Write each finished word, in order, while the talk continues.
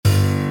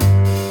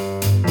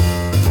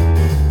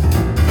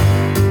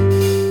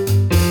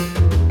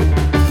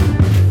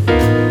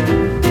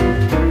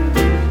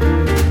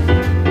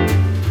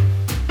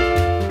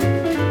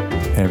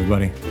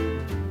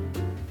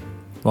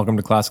Welcome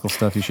to Classical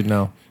Stuff You Should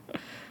Know.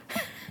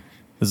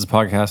 This is a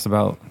podcast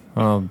about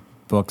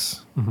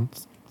books,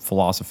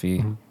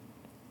 philosophy,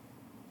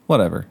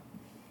 whatever.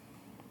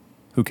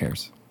 Who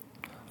cares?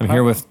 I'm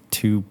here with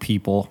two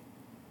people,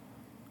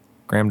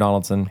 Graham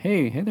Donaldson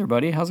Hey there,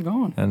 buddy. How's it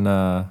going?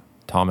 and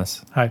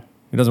Thomas. Hi.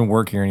 He doesn't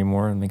work here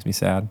anymore and makes me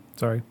sad.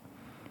 Sorry.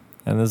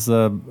 And this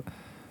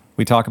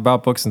we talk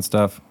about books and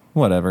stuff.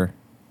 Whatever.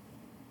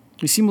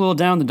 You seem a little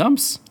down in the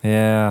dumps.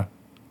 Yeah,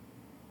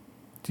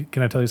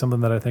 Can I tell you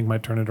something that I think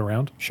might turn it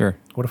around? sure.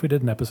 What if we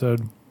did an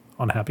episode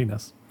on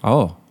happiness?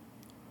 Oh.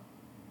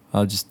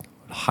 I'll just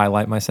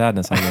highlight my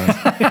sadness, I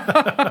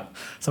guess.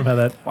 Somehow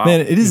that... Wow.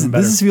 Man, it is. Even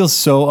better. This feels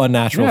so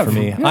unnatural Yeah, for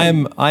me.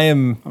 yeah. I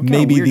am kinda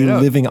maybe the weirded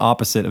out. living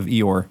opposite of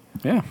Eeyore.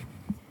 Yeah.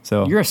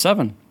 So You're a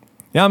 7.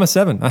 yeah, I'm a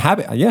 7. A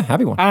happy,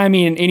 happy one. I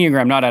mean,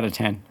 Enneagram, not out of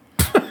 10.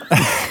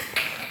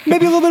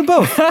 Maybe a little bit of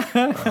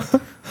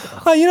both.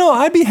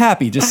 I'd be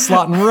happy just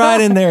slotting right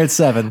in there at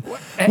 7.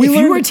 If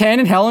you were 10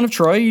 in Helen of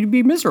Troy, you'd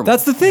be miserable.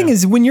 That's the thing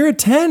is when you're a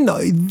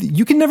 10,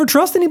 you can never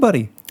trust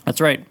anybody,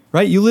 That's right.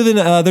 right? You live in.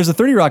 There's a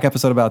 30 Rock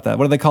episode about that.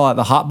 What do they call it?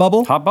 The hot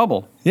bubble. Hot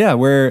bubble. Yeah,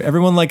 where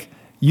everyone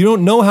you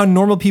don't know how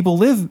normal people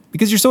live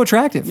because you're so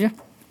attractive. Yeah.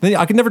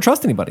 I can never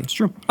trust anybody. It's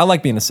true. I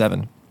like being a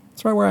 7.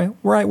 That's right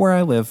where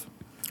I live.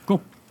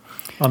 Cool.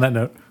 On that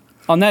note,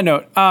 On that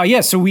note,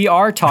 so we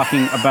are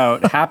talking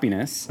about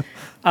happiness.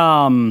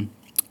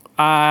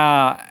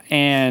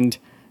 And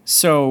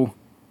so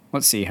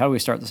let's see, how do we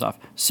start this off?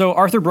 So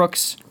Arthur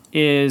Brooks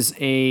is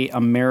a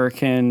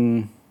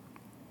American.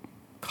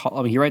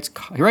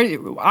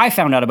 I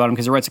found out about him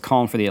because he writes a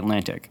column for The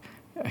Atlantic.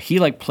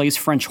 He plays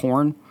French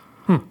horn.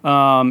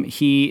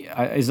 He's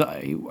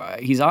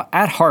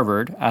at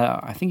Harvard.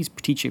 I think he's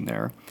teaching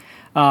there.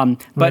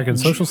 American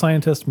social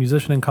scientist,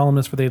 musician, and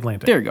columnist for The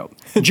Atlantic. There you go.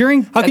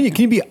 During How can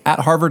you be at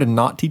Harvard and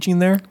not teaching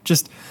there?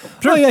 Just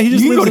Sure. oh yeah, he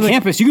just you can lives go to in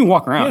campus, you can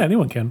walk around. Yeah,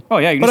 anyone can. Oh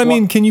yeah, you But just I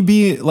mean, walk, can you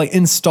be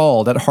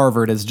installed at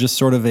Harvard as just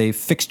sort of a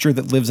fixture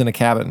that lives in a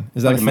cabin?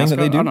 Is that like a thing that mascot?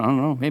 they do? I don't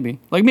know,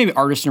 maybe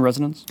artist in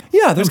residence.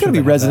 Yeah, there's got to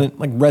sure be they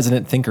have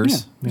resident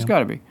thinkers. There's got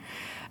to be.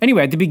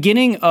 Anyway, at the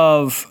beginning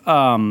of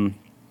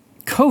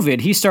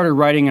COVID, he started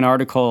writing an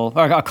article,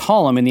 or a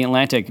column in The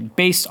Atlantic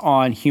based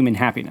on human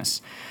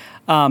happiness.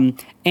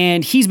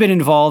 And he's been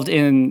involved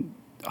in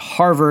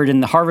Harvard,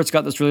 and Harvard's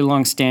got this really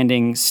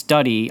long-standing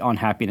study on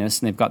happiness,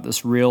 and they've got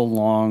this real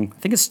long, I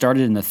think it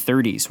started in the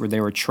 30s, where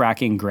they were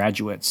tracking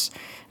graduates.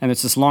 And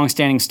it's this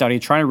long-standing study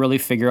trying to really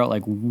figure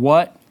out,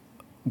 what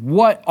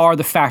are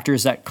the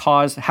factors that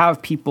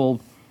have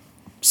people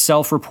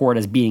self-report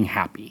as being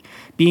happy,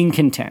 being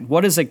content.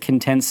 What is a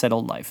content,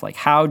 settled life?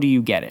 How do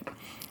you get it?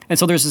 And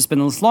so there's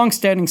been this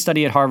long-standing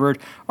study at Harvard.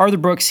 Arthur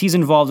Brooks, he's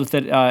involved with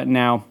it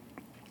now,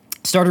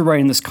 started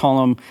writing this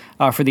column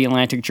for The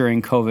Atlantic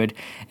during COVID.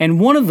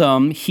 And one of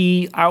them,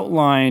 he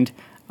outlined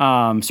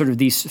sort of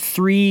these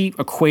 3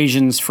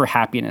 equations for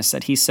happiness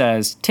that he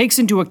says takes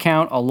into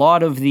account a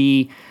lot of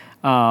the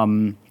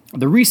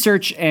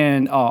research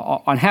and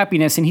on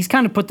happiness, and he's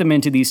kind of put them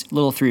into these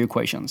little 3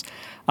 equations.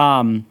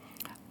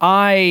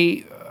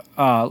 I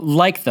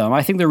like them.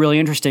 I think they're really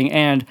interesting,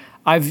 and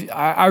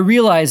I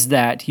realized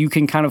that you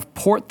can kind of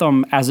port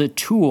them as a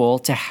tool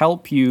to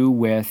help you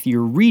with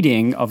your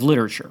reading of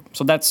literature.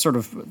 So that's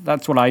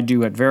what I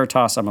do at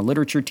Veritas. I'm a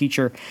literature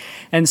teacher,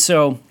 and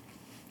so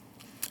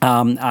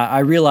I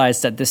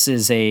realized that this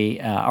is a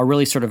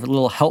really sort of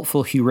little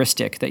helpful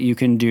heuristic that you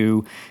can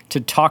do to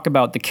talk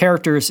about the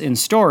characters in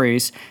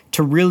stories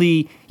to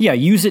really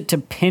use it to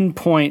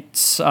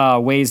pinpoint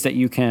ways that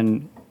you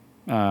can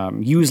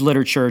use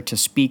literature to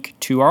speak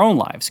to our own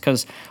lives,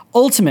 because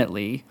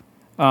ultimately.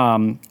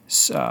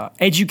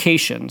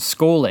 Education,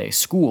 school,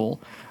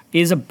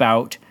 is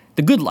about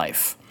the good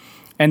life.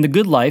 And the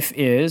good life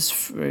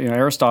is,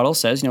 Aristotle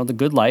says, the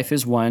good life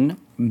is when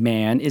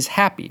man is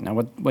happy. Now,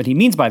 what he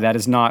means by that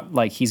is not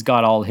like he's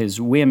got all his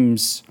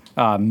whims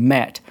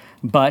met,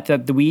 but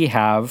that we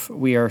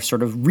are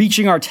sort of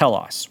reaching our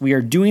telos. We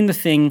are doing the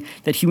thing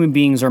that human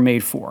beings are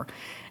made for.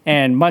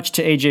 And much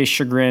to AJ's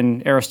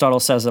chagrin, Aristotle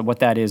says that what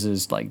that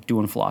is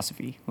doing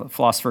philosophy. The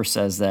philosopher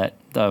says that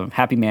the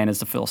happy man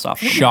is the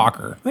philosophical man.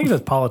 Shocker. I think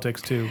that's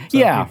politics, too. So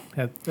Yeah.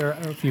 there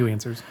are a few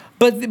answers.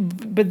 But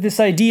this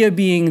idea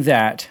being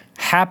that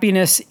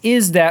happiness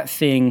is that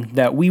thing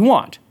that we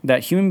want,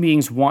 that human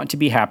beings want to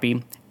be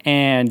happy,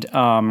 and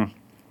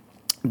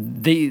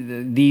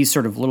these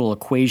sort of little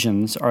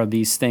equations are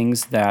these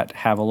things that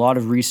have a lot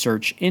of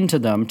research into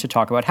them to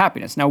talk about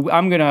happiness. Now,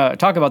 I'm going to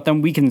talk about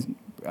them. We can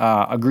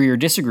agree or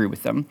disagree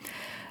with them.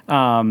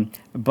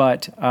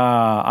 But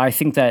I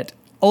think that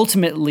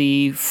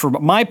ultimately, for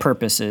my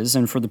purposes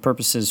and for the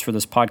purposes for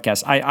this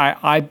podcast,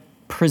 I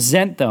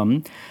present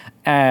them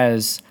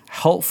as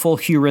helpful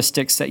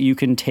heuristics that you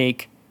can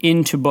take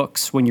into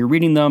books when you're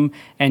reading them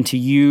and to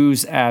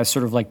use as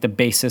sort of the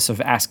basis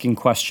of asking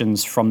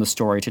questions from the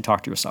story to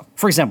talk to yourself.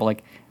 For example,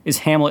 is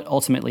Hamlet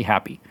ultimately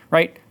happy,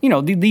 right?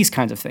 These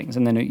kinds of things.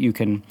 And then you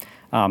can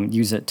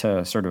use it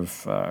to sort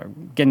of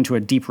get into a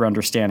deeper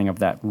understanding of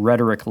that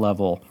rhetoric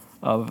level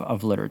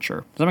of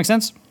literature. Does that make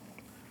sense?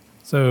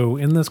 So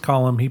in this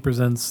column, he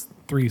presents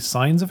 3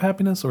 signs of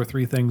happiness or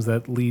 3 things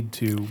that lead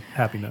to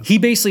happiness? He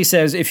basically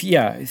says if you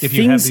have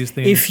these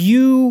things, if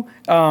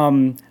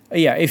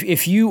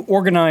you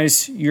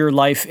organize your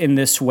life in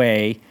this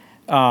way,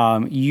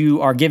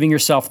 you are giving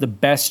yourself the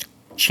best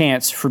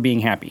chance for being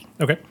happy.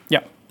 Okay.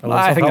 Yeah.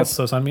 I think that's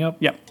so. Sign me up.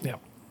 Yeah. Yeah.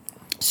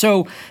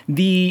 So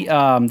the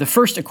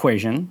first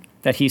equation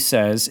that he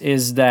says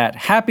is that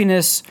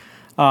happiness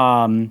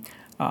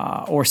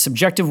or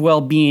subjective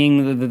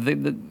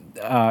well-being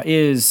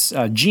is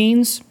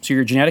genes, so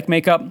your genetic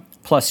makeup,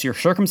 plus your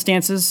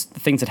circumstances, the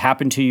things that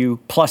happen to you,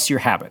 plus your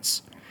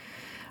habits.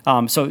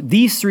 So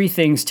these 3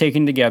 things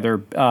taken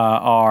together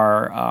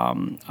are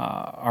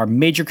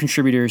major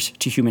contributors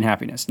to human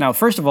happiness. Now,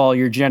 first of all,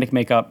 your genetic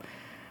makeup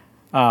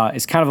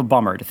is kind of a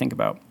bummer to think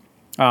about.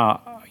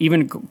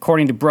 Even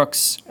according to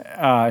Brooks,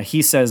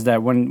 he says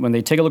that when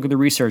they take a look at the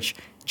research,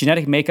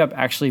 genetic makeup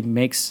actually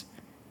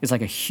is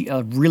like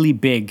a really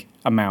big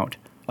amount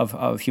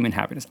of human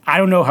happiness. I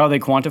don't know how they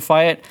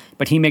quantify it,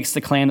 but he makes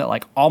the claim that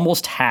like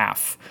almost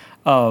half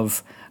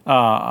of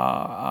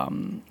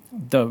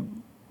the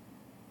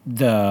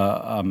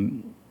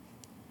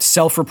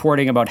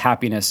self-reporting about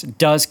happiness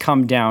does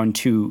come down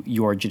to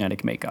your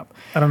genetic makeup.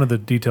 I don't know the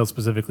details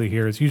specifically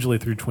here. It's usually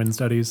through twin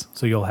studies.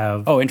 So you'll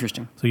have... Oh,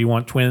 interesting. So you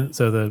want twins.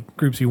 So the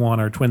groups you want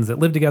are twins that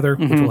live together,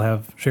 which will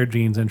have shared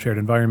genes and shared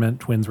environment.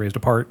 Twins raised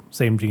apart,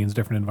 same genes,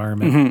 different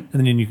environment.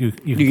 And then you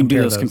can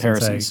do those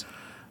comparisons.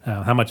 And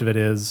say, how much of it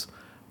is,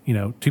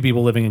 2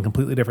 people living in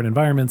completely different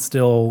environments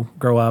still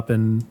grow up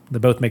and they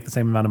both make the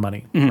same amount of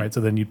money, right?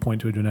 So then you'd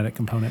point to a genetic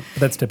component.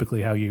 But that's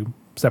typically how you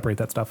separate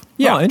that stuff.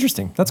 Yeah,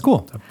 interesting. That's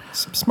cool.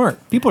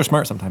 Smart. People are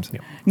smart sometimes. Yeah.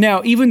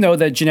 Now, even though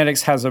that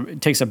genetics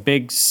takes a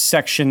big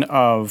section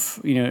of,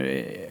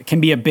 can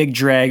be a big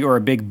drag or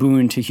a big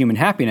boon to human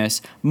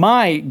happiness,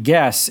 my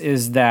guess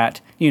is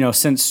that,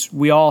 since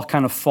we all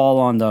kind of fall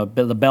on the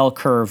bell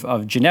curve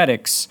of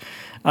genetics,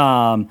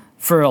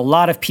 for a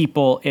lot of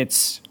people,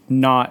 it's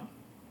not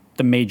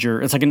the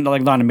major, it's like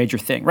not a major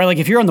thing, right? Like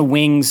if you're on the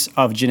wings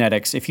of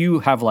genetics, if you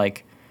have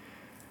like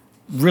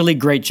really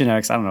great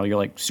genetics, I don't know, you're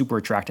like super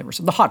attractive or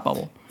something, the hot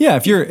bubble. Yeah,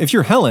 if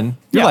you're Helen,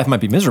 your life might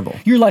be miserable.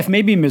 Your life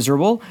may be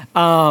miserable,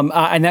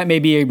 and that may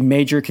be a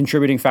major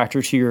contributing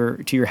factor to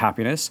your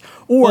happiness.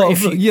 Or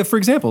for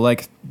example,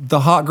 like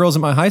the hot girls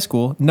in my high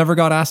school never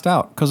got asked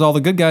out because all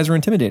the good guys were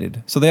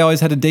intimidated. So they always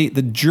had to date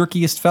the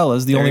jerkiest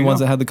fellas, the only ones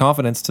that had the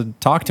confidence to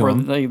talk to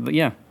them.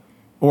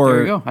 Or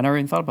there you go. I never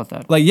even thought about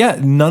that. Like,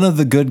 none of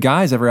the good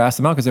guys ever asked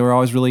them out because they were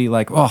always really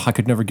like, oh, I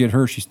could never get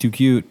her. She's too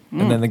cute.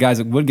 And then the guys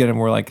that would get him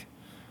were like,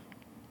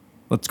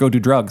 let's go do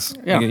drugs.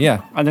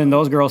 Yeah. And then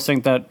those girls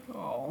think that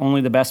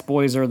only the best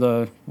boys are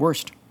the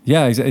worst.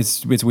 Yeah,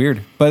 it's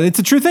weird. But it's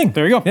a true thing.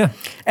 There you go. Yeah.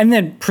 And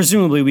then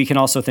presumably we can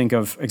also think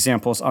of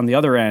examples on the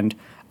other end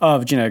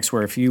of genetics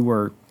where if you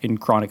were in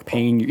chronic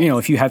pain,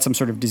 if you had some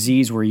sort of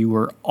disease where you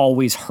were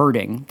always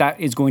hurting, that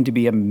is going to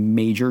be a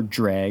major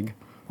drag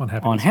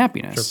on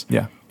happiness. Sure.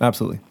 Yeah,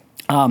 absolutely.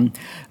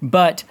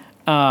 But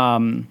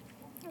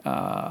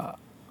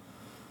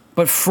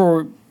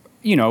for,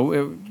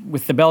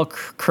 with the bell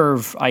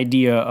curve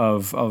idea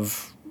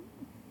of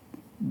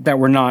that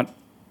we're not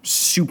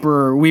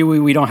super,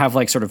 we don't have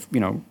like sort of,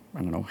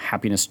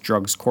 happiness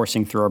drugs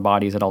coursing through our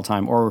bodies at all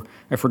time, or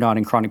if we're not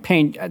in chronic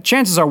pain,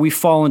 chances are we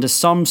fall into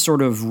some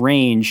sort of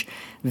range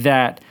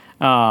that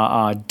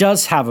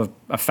does have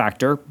a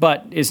factor,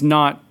 but is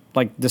not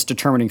like this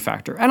determining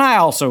factor. And I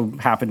also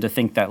happen to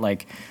think that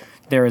like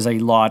there is a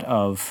lot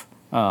of,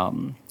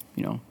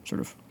 sort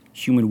of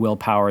human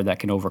willpower that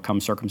can overcome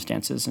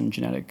circumstances and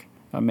genetic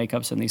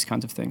makeups and these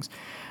kinds of things.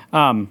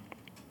 So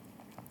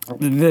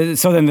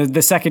then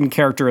the second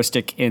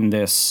characteristic in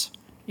this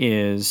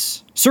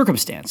is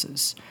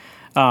circumstances.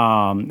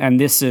 And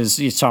this is,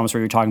 Thomas, what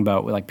you're talking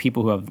about, with like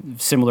people who have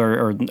similar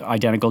or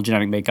identical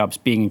genetic makeups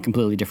being in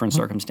completely different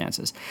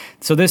circumstances.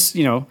 So this,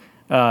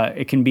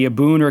 it can be a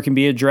boon or it can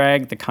be a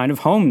drag, the kind of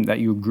home that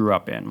you grew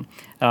up in,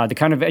 the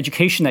kind of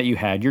education that you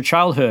had, your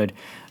childhood,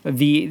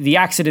 the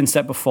accidents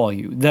that befall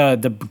you,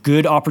 the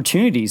good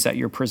opportunities that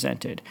you're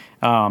presented.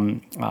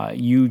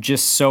 You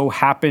just so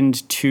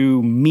happened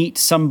to meet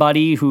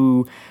somebody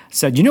who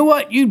said, you know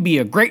what, you'd be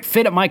a great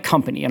fit at my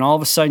company. And all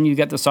of a sudden you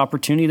get this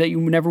opportunity that you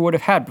never would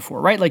have had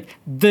before, right? Like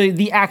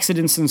the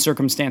accidents and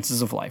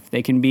circumstances of life.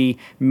 They can be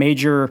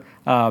major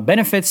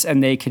benefits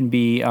and they can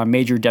be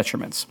major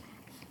detriments.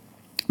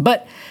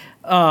 But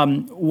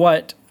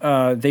what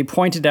they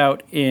pointed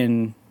out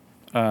in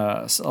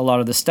a lot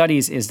of the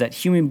studies is that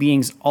human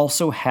beings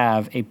also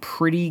have a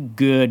pretty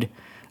good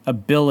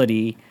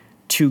ability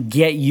to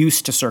get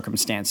used to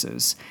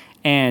circumstances.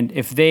 And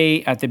if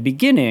they, at the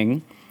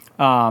beginning,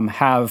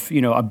 have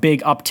a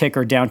big uptick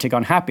or downtick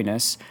on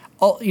happiness,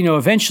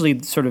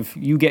 eventually sort of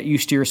you get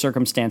used to your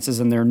circumstances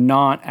and they're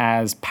not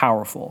as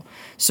powerful.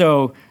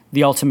 So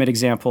the ultimate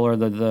example or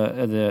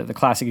the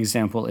classic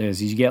example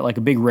is you get like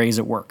a big raise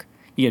at work.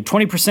 You get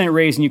 20%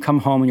 raise and you come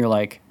home and you're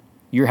like,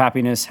 your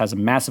happiness has a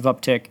massive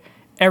uptick.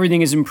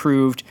 Everything is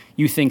improved.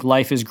 You think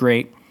life is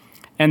great.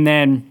 And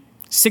then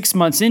 6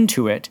 months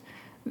into it,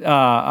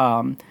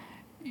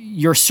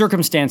 your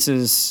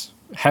circumstances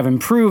have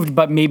improved,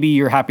 but maybe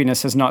your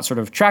happiness has not sort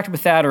of tracked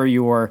with that, or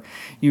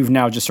you've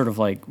now just sort of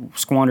like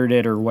squandered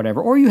it or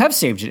whatever, or you have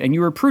saved it and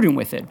you were prudent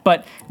with it.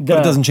 But it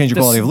doesn't change your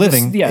quality of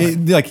living.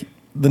 Like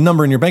the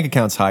number in your bank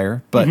account's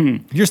higher, but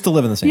you're still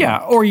living the same. Yeah,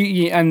 or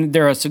and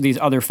there are these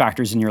other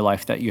factors in your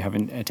life that you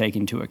haven't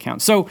taken into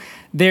account. So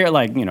they're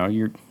like,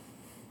 your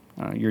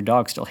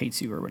dog still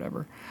hates you or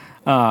whatever.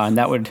 And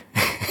that would...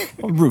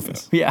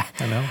 Rufus. Yeah.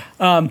 I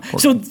know.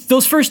 So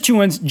those first two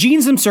ones,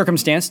 genes and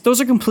circumstance, those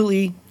are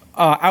completely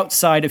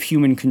outside of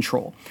human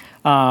control.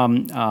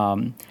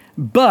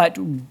 But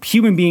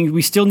human beings,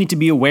 we still need to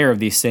be aware of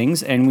these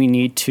things, and we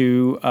need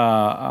to,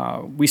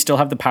 we still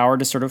have the power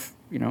to sort of,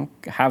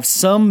 have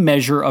some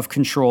measure of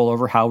control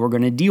over how we're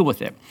going to deal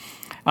with it.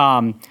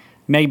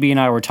 Megby and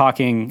I were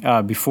talking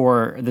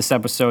before this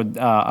episode.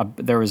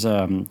 There was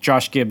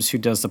Josh Gibbs who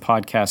does the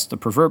podcast, The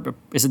Proverbial.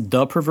 Is it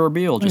The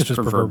Proverbial or just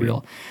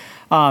Proverbial?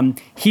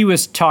 He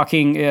was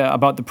talking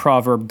about the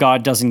proverb,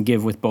 God doesn't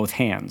give with both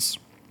hands,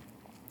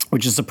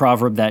 which is a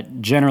proverb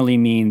that generally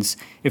means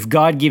if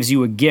God gives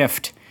you a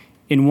gift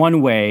in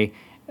one way,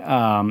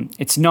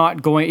 it's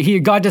not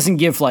going... God doesn't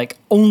give like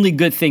only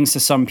good things to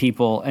some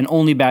people and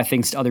only bad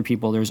things to other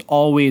people. There's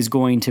always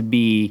going to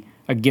be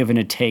a give and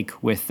a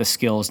take with the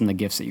skills and the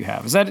gifts that you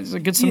have. Is that a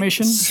good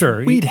summation?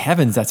 Sure. Sweet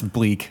heavens, that's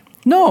bleak.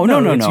 No.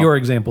 It's your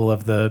example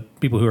of the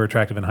people who are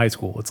attractive in high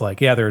school. It's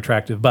like, yeah, they're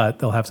attractive, but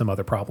they'll have some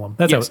other problem.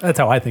 That's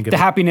how I think of it.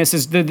 The happiness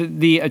is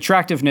the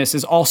attractiveness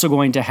is also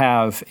going to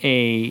have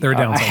a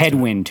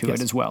headwind to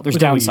it as well. There's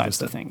downsides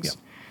to things.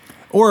 Yeah.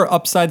 Or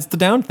upsides to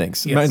down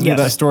things. Reminds me of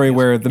that story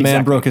where the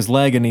man broke his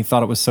leg and he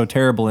thought it was so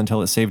terrible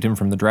until it saved him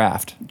from the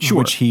draft,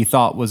 which he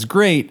thought was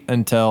great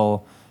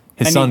until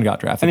his son got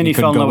drafted. And then he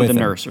fell in love with the him.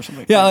 nurse or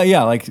something.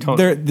 Yeah, like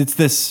totally. It's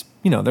this,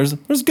 there's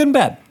good and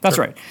bad. That's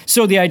right.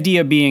 So the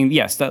idea being,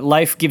 yes, that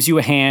life gives you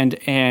a hand,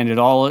 and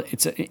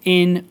it's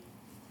in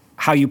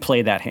how you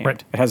play that hand.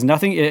 Right. It has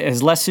nothing. It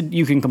has less.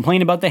 You can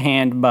complain about the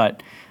hand,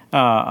 but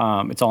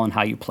it's all in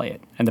how you play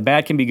it. And the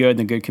bad can be good, and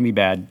the good can be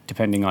bad,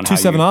 depending on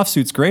 2-7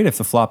 offsuit's great if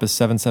the flop is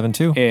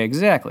 7-7-2.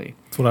 Exactly.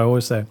 That's what I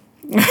always say.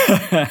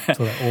 That's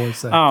what I always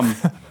say.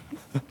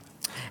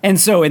 And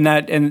so in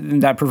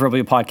that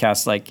proverbial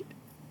podcast, like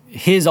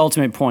his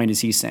ultimate point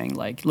is he's saying,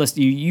 like,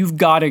 listen, you've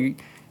got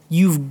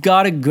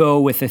to go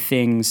with the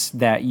things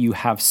that you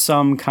have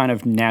some kind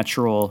of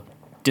natural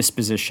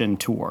disposition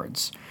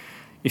towards.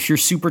 If you're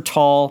super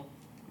tall,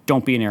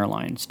 don't be an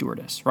airline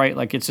stewardess, right?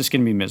 Like it's just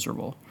going to be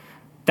miserable.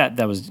 That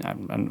was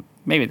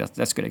maybe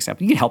that's a good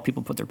example. You can help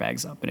people put their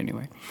bags up, but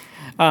anyway,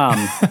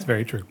 that's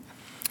very true.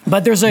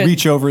 But there's a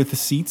reach over at the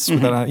seats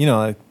without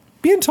like,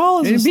 being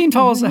tall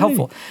is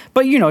helpful.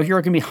 But you're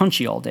going to be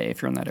hunchy all day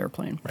if you're on that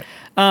airplane.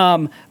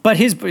 Right. But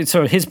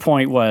his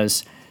point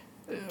was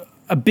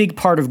a big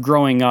part of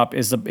growing up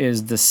is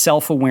the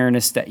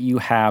self-awareness that you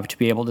have to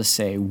be able to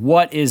say,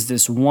 what is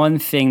this one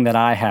thing that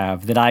I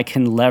have that I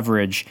can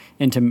leverage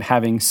into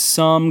having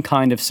some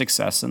kind of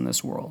success in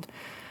this world?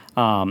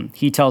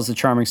 He tells the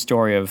charming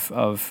story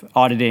of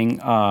auditing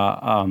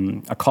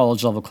a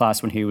college-level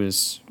class when he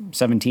was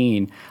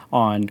 17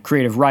 on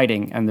creative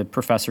writing, and the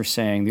professor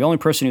saying, the only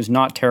person who's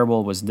not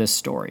terrible was this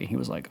story. He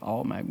was like,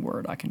 oh, my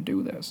word, I can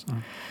do this.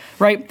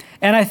 Right?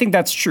 And I think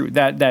that's true,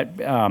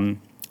 that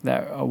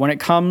when it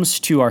comes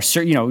to our,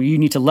 you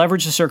need to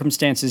leverage the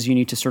circumstances, you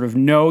need to sort of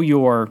know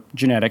your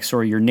genetics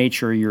or your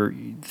nature, your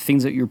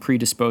things that you're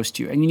predisposed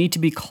to, and you need to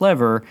be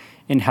clever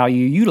in how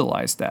you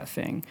utilize that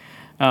thing.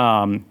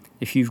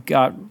 If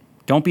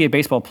don't be a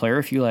baseball player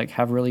if you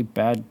have really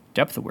bad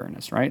depth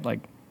awareness, right? Like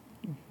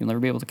you'll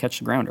never be able to catch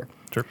the grounder.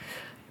 Sure.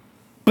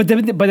 But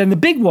then the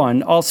big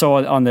one also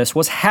on this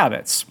was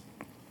habits,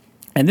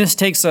 and this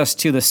takes us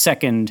to the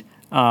second.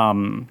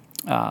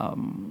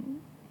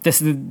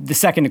 This is the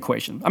second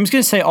equation. I'm just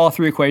going to say all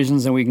three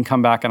equations, and we can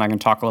come back and I can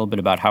talk a little bit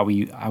about how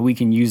we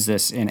can use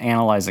this in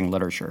analyzing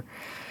literature.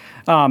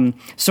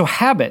 So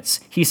habits,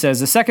 he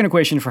says, the second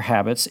equation for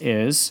habits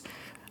is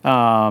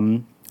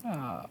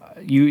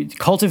you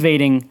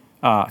cultivating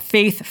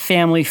faith,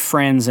 family,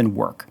 friends, and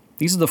work.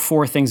 These are the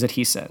four things that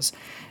he says.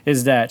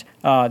 Is that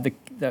the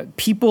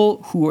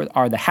people who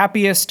are the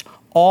happiest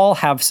all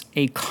have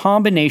a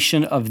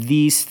combination of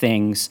these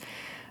things,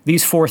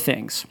 these four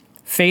things: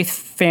 faith,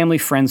 family,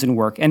 friends, and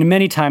work. And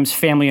many times,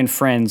 family and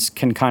friends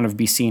can kind of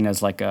be seen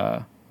as like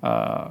a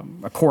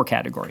core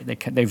category.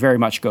 They very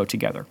much go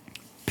together.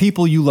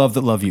 People you love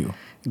that love you.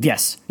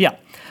 Yes, yeah.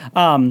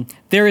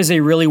 There is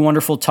a really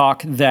wonderful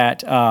talk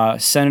that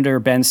Senator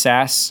Ben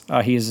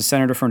Sasse, he is a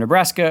senator from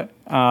Nebraska.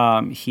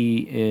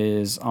 He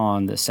is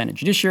on the Senate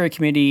Judiciary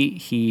Committee.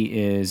 He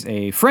is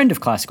a friend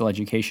of classical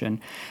education,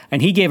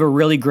 and he gave a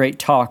really great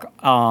talk.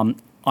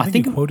 I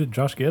think he quoted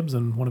Josh Gibbs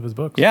in one of his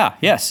books. Yeah,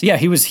 yes, yeah.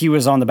 He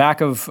was on the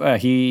back of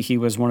he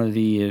was one of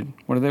the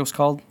what are those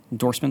called?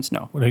 Endorsements?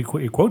 No. Well,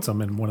 he quotes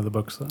him in one of the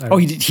books.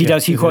 He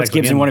does. He quotes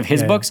Gibbs in one of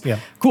his books. Yeah.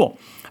 Cool.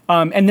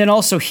 And then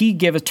also he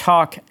gave a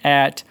talk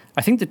at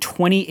I think the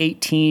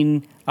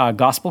 2018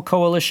 Gospel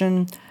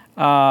Coalition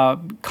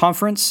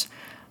conference,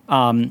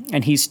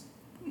 and he's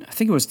I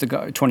think it was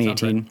 2018.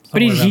 Sounds right.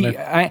 But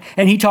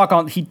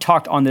Somewhere he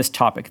talked on this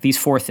topic, these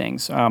four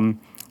things: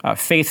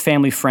 faith,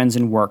 family, friends,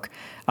 and work.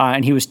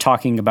 And he was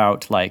talking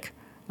about like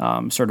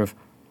sort of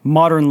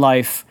modern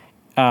life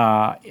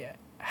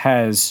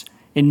has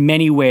in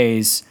many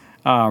ways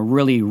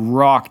really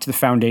rocked the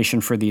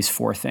foundation for these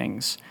four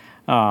things.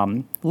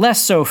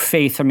 Less so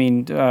faith,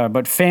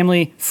 but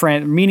family,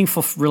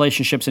 meaningful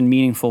relationships and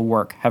meaningful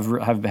work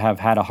have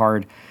had a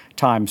hard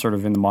time sort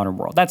of in the modern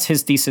world. That's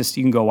his thesis.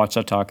 You can go watch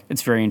that talk.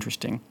 It's very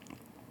interesting.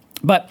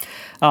 But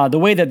the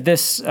way that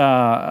this,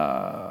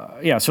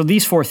 so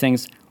these four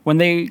things, when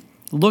they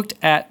looked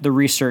at the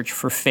research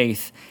for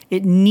faith,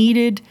 it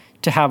needed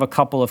to have a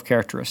couple of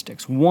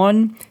characteristics.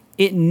 One,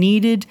 it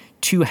needed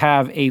to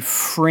have a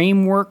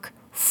framework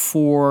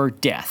for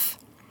death.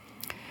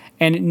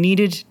 And it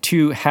needed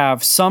to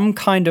have some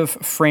kind of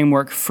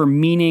framework for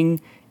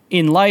meaning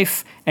in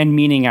life and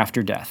meaning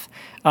after death.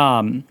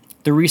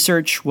 The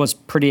research was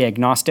pretty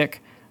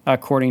agnostic,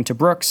 according to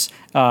Brooks.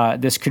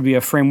 This could be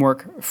a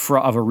framework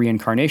of a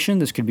reincarnation.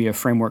 This could be a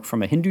framework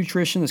from a Hindu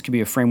tradition. This could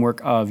be a framework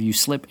of you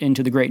slip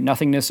into the great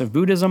nothingness of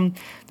Buddhism.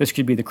 This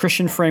could be the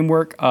Christian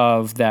framework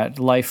of that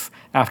life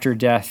after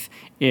death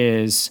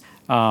is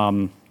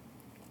a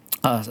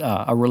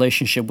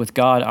relationship with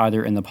God,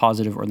 either in the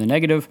positive or the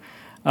negative.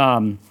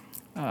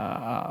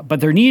 But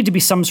there needed to be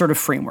some sort of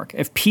framework.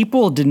 If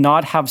people did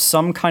not have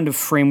some kind of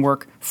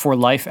framework for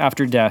life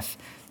after death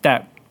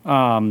that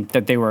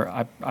they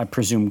were, I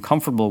presume,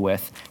 comfortable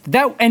with,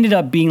 that ended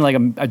up being like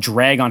a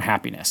drag on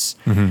happiness.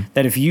 Mm-hmm.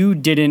 That if you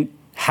didn't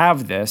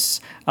have this,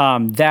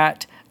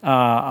 even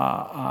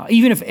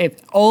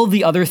if all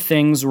the other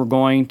things were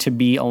going to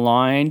be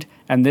aligned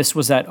and this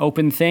was that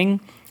open thing,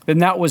 then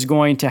that was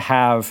going to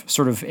have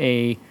sort of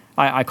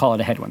I call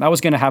it a headwind. That was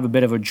going to have a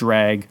bit of a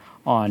drag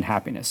on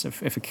happiness.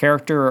 If a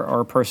character or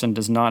a person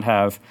does not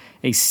have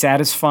a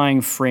satisfying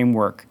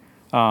framework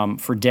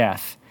for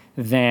death,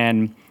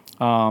 then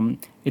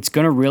it's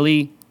going to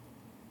really,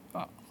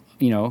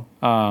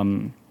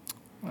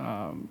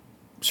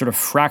 sort of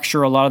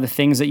fracture a lot of the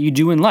things that you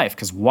do in life.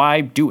 Because why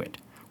do it?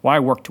 Why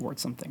work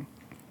towards something?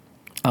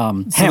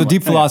 So the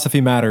deep philosophy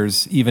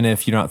matters, even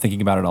if you're not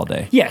thinking about it all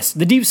day. Yes,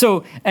 the deep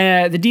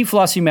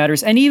philosophy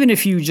matters, and even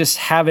if you just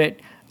have it.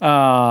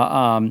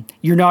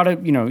 You're not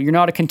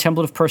a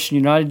contemplative person.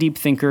 You're not a deep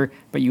thinker,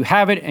 but you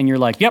have it, and you're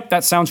like, "Yep,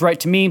 that sounds right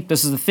to me.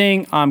 This is the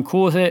thing. I'm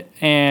cool with it,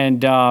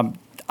 and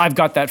I've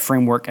got that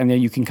framework." And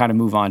then you can kind of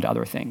move on to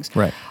other things.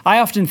 Right. I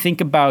often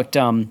think about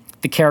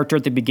the character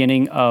at the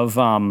beginning of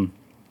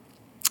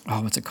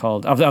what's it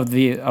called of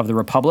the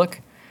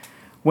Republic,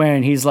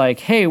 when he's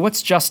like, "Hey,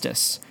 what's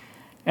justice?"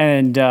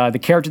 And the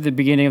character at the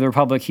beginning of the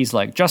Republic, he's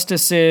like,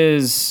 "Justice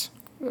is."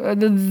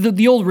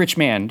 The old rich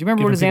man. Do you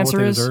remember what his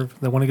answer is?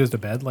 The one who goes to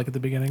bed, like at the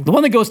beginning? The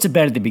one that goes to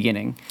bed at the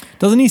beginning.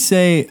 Doesn't he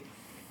say,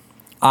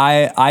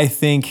 I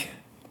think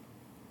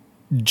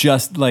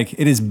just like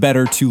it is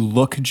better to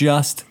look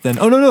just than...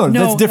 Oh, no,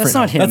 that's different. That's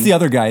not him. That's the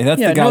other guy.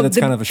 That's the guy that's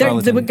kind of a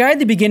charlatan. The guy at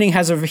the beginning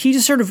he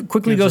just sort of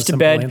quickly goes to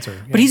bed. Answer, yeah.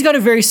 But he's got a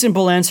very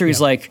simple answer.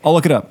 He's like... I'll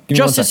look it up.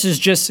 Justice is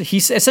just... He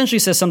essentially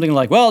says something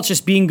like, well, it's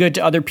just being good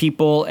to other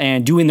people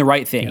and doing the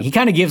right thing. Yeah. He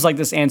kind of gives like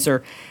this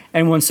answer.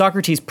 And when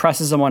Socrates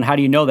presses him on how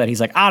do you know that,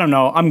 he's like, I don't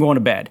know, I'm going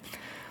to bed.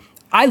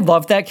 I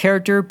love that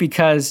character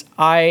because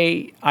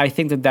I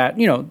think that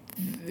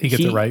he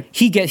gets it right.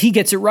 He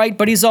gets it right,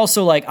 but he's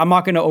also like, I'm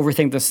not going to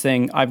overthink this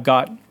thing. I've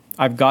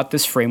got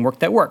this framework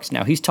that works.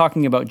 Now he's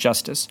talking about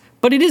justice,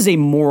 but it is a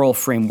moral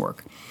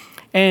framework,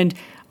 and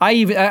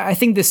I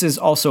think this is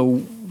also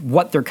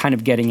what they're kind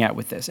of getting at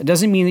with this. It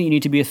doesn't mean that you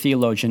need to be a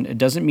theologian. It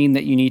doesn't mean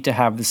that you need to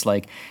have this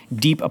like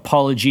deep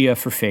apologia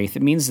for faith.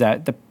 It means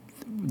that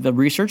the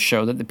research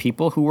showed that the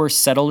people who were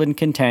settled and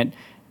content,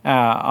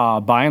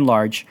 by and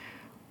large,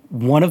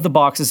 one of the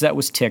boxes that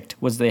was ticked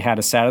was they had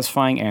a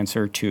satisfying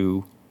answer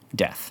to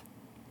death.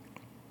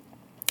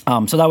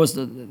 So that was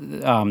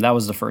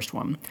the first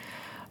one.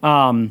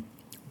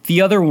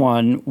 The other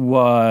one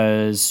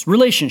was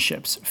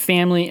relationships,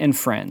 family and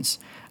friends.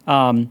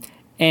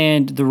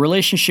 And the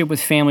relationship with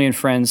family and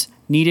friends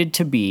needed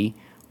to be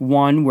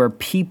one where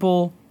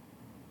people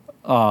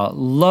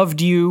loved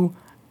you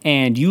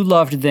and you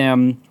loved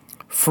them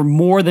for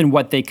more than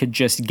what they could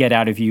just get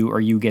out of you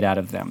or you get out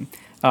of them.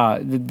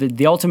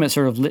 The ultimate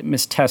sort of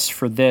litmus test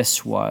for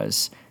this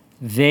was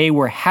they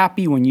were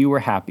happy when you were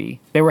happy.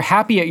 They were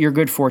happy at your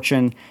good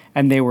fortune,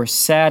 and they were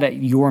sad at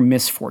your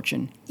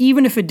misfortune,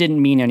 even if it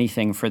didn't mean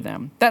anything for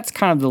them. That's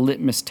kind of the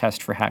litmus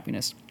test for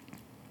happiness,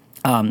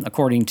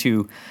 according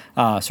to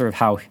sort of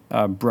how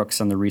Brooks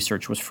and the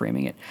research was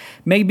framing it.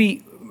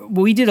 Maybe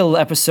you did an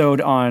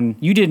episode on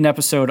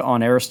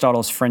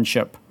Aristotle's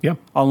friendship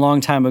a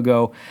long time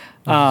ago.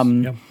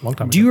 Long time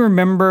ago. Do you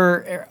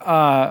remember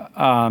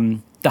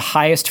the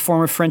highest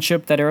form of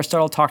friendship that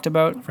Aristotle talked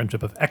about?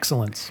 Friendship of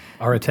excellence,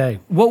 arete.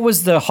 What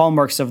was the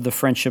hallmarks of the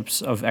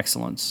friendships of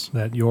excellence?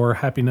 That your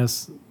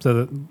happiness,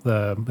 so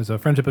there's a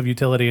friendship of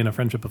utility and a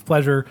friendship of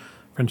pleasure.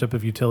 Friendship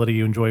of utility,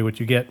 you enjoy what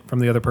you get from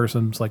the other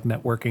person. It's like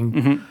networking.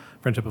 Mm-hmm.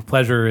 Friendship of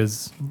pleasure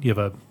is you have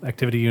an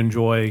activity you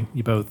enjoy.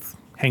 You both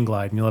hang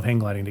glide and you love hang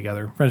gliding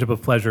together. Friendship of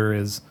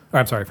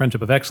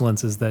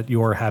excellence is that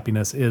your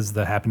happiness is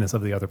the happiness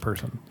of the other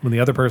person. When the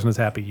other person is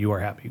happy, you are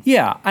happy.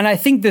 Yeah, and I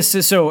think this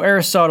is so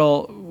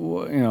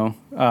Aristotle,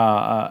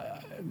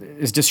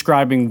 is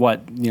describing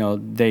what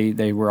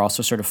they were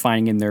also sort of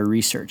finding in their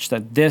research,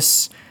 that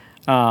this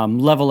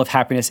level of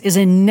happiness is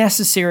a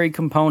necessary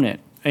component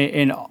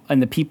in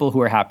the people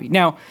who are happy.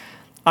 Now,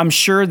 I'm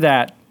sure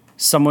that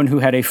someone who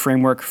had a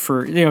framework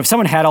for, if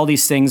someone had all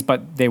these things,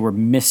 but they were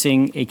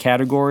missing a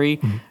category,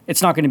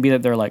 it's not going to be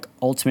that they're like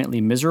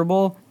ultimately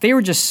miserable. They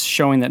were just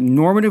showing that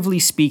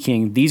normatively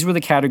speaking, these were the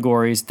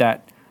categories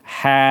that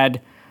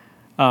had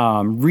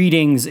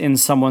readings in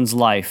someone's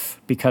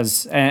life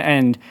because,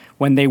 and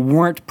when they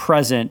weren't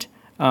present,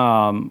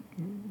 the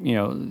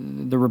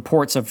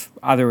reports of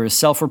either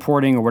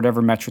self-reporting or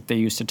whatever metric they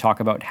used to talk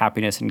about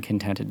happiness and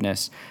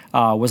contentedness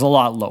was a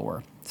lot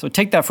lower. So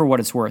take that for what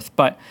it's worth.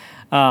 But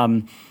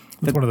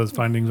it's one of those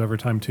findings over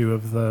time, too,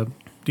 of the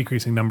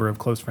decreasing number of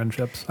close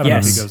friendships. I don't know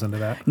if he goes into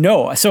that.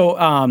 No. So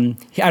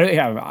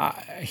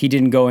he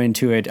didn't go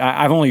into it.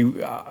 I've only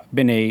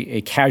been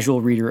a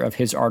casual reader of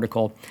his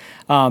article,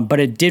 but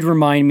it did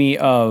remind me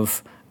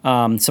of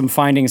some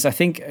findings. I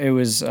think it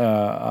was,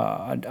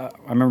 I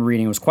remember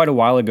reading, it was quite a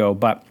while ago,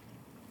 but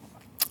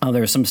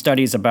there are some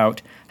studies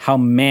about how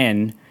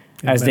men,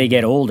 as they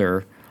get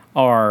older,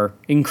 are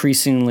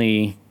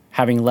increasingly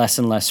having less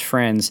and less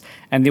friends,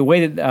 and the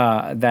way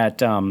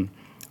that a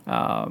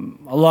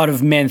lot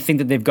of men think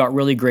that they've got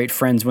really great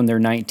friends when they're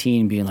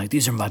 19, being like,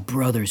 "These are my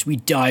brothers, we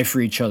die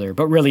for each other,"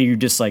 but really you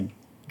just like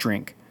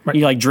drink. Right.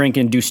 You like drink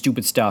and do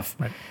stupid stuff,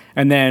 right.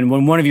 And then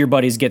when one of your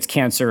buddies gets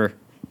cancer,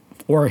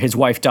 or his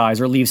wife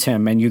dies, or leaves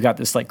him, and you got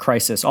this like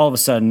crisis, all of a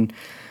sudden,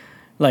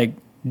 like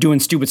doing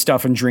stupid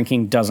stuff and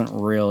drinking doesn't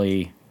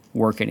really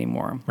work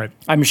anymore. Right.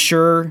 I'm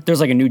sure there's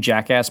like a new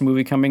Jackass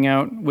movie coming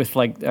out with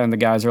like, and the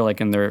guys are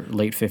like in their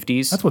late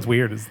 50s. That's what's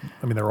weird is,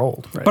 they're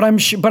old, right? But I'm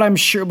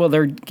sure, well,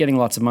 they're getting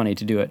lots of money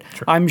to do it.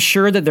 Sure. I'm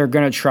sure that they're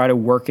going to try to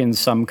work in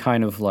some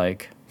kind of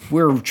like,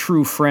 we're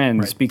true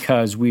friends right.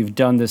 because we've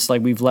done this,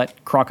 like we've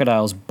let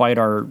crocodiles bite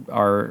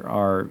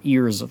our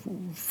ears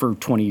for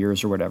 20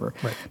 years or whatever.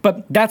 Right.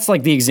 But that's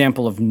like the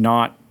example of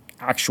not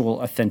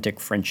actual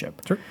authentic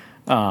friendship. Sure.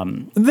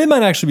 They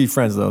might actually be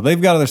friends though.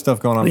 They've got other stuff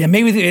going on. Yeah,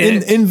 maybe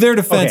in their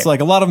defense, like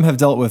a lot of them have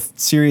dealt with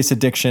serious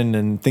addiction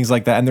and things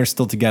like that, and they're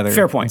still together.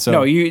 Fair point. So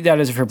that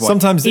is a fair point.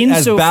 Sometimes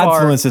as bad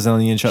influences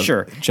on each other.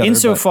 Sure.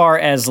 Insofar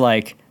as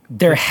like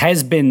there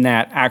has been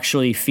that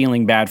actually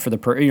feeling bad for the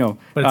but it's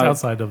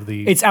outside of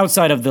the. It's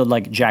outside of the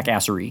like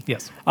jackassery.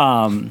 Yes.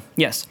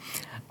 Yes.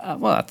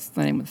 Well, that's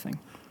the name of the thing.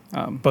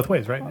 Both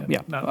ways, right?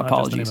 Yeah. Not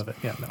apologies. just the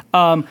name of it.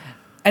 Yeah. No.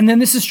 And then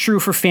this is true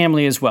for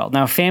family as well.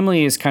 Now,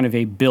 family is kind of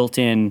a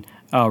built-in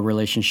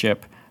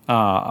relationship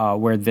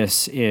where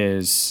this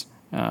is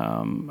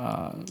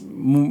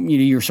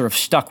you're sort of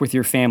stuck with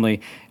your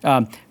family.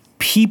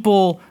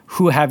 People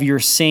who have your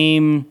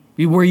same,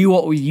 where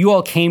you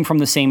all came from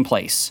the same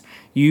place.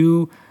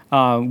 You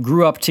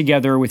grew up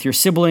together with your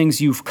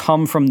siblings. You've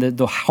come from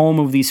the home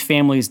of these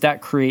families.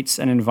 That creates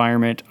an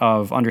environment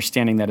of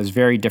understanding that is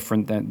very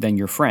different than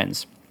your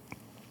friends.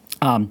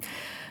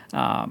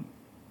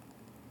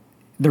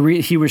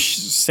 He was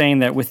saying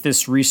that with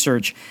this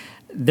research,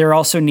 there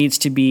also needs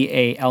to be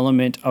a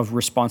element of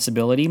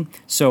responsibility.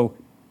 So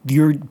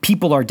your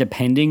people are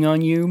depending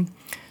on you.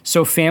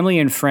 So family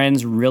and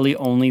friends really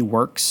only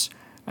works,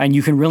 and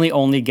you can really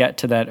only get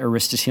to that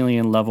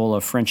Aristotelian level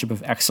of friendship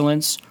of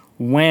excellence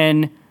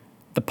when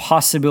the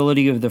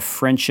possibility of the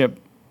friendship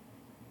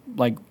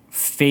like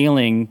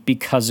failing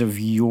because of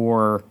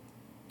your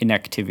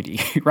inactivity,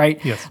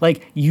 right? Yes.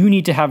 Like you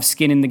need to have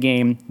skin in the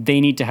game. They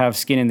need to have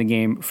skin in the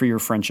game for your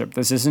friendship.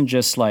 This isn't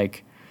just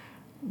like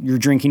you're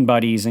drinking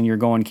buddies and you're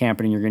going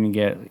camping and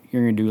you're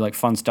gonna do like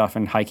fun stuff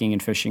and hiking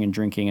and fishing and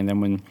drinking, and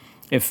then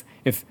if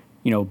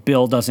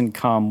Bill doesn't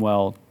come,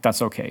 well,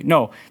 that's okay.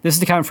 No, this is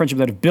the kind of friendship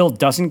that if Bill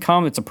doesn't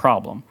come, it's a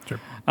problem. Sure.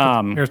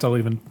 Aristotle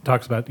even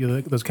talks about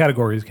those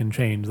categories can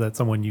change. That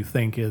someone you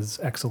think is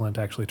excellent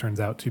actually turns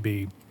out to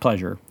be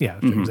pleasure. Yeah,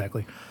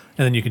 exactly.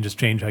 And then you can just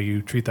change how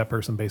you treat that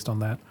person based on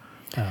that.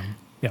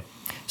 Yeah.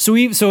 So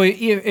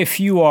if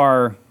you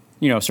are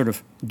sort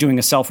of doing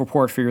a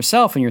self-report for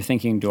yourself and you're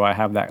thinking, do I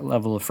have that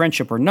level of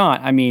friendship or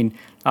not? I mean,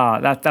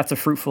 that's a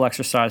fruitful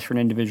exercise for an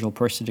individual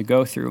person to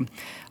go through.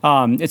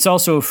 It's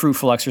also a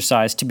fruitful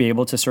exercise to be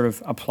able to sort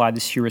of apply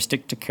this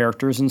heuristic to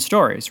characters and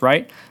stories,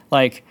 right?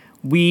 Like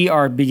we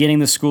are beginning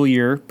the school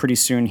year pretty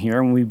soon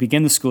here. When we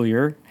begin the school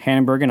year,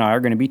 Hannenberg and I are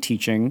going to be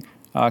teaching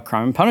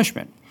Crime and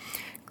Punishment,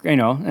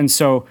 and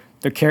so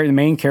the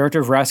main character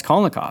of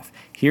Raskolnikov.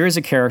 Here is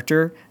a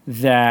character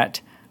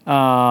that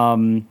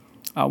when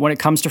it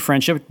comes to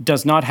friendship,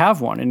 does not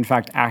have one. In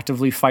fact,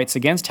 actively fights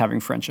against having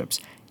friendships.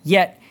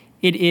 Yet,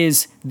 it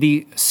is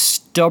the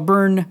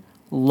stubborn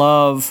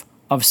love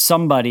of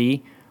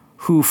somebody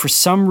who, for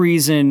some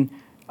reason,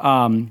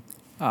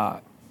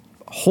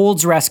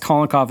 holds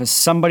Raskolnikov as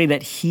somebody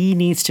that he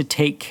needs to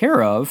take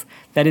care of.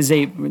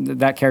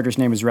 That character's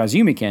name is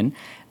Razumikin.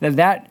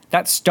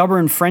 That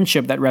stubborn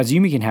friendship that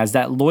Razumikin has,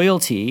 that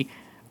loyalty,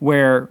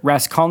 where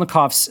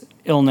Raskolnikov's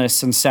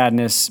illness and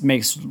sadness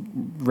makes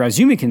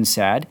Razumikin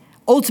sad,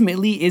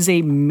 ultimately is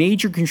a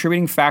major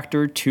contributing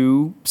factor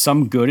to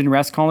some good in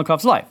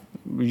Raskolnikov's life.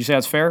 Would you say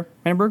that's fair,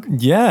 Vandenberg?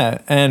 Yeah,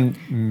 and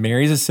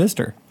marries his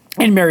sister.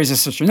 And marries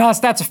his sister. No,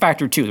 that's a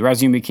factor too. The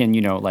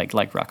Razumikin, like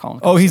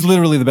Raskolnikov. Oh, he's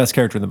literally the best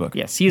character in the book.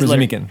 Yes, he's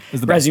Razumikin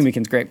is the best.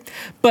 Razumikin's great.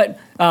 But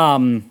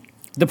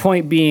the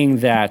point being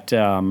that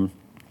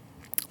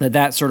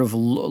that sort of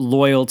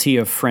loyalty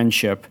of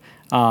friendship,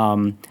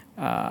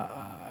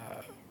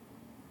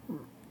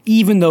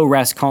 even though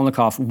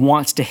Raskolnikov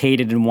wants to hate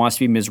it and wants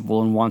to be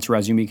miserable and wants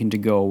Razumikin to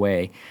go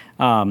away,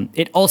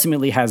 it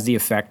ultimately has the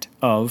effect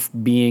of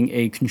being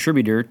a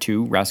contributor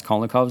to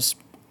Raskolnikov's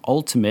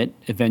ultimate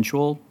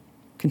eventual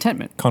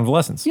contentment.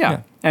 Convalescence.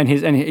 Yeah. And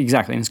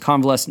his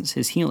convalescence,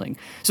 his healing.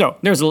 So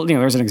there's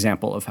an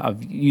example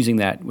of using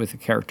that with a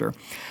character.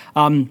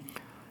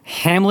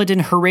 Hamlet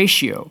and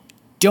Horatio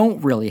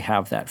don't really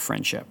have that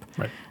friendship.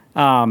 Right.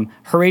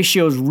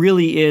 Horatio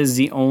really is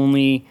the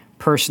only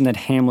person that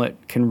Hamlet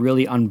can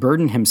really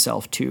unburden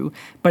himself to,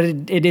 but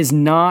it is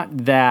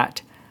not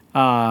that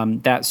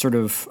that sort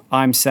of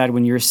I'm sad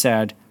when you're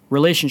sad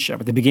relationship.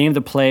 At the beginning of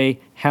the play,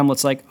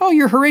 Hamlet's like, "Oh,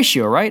 you're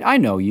Horatio, right? I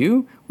know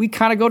you. We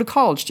kind of go to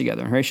college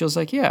together." And Horatio's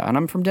like, "Yeah, and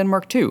I'm from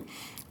Denmark too."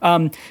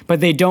 But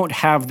they don't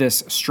have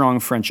this strong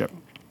friendship.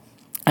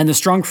 And the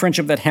strong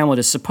friendship that Hamlet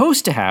is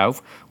supposed to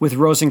have with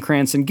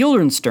Rosencrantz and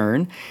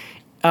Guildenstern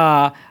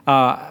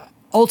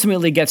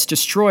ultimately gets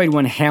destroyed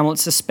when Hamlet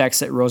suspects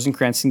that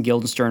Rosencrantz and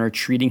Guildenstern are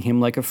treating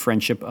him like a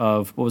friendship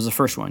of, what was the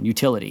first one?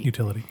 Utility.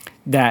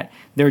 That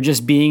they're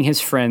just being his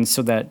friends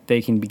so that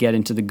they can get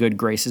into the good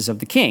graces of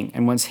the king.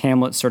 And once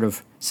Hamlet sort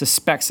of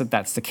suspects that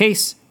that's the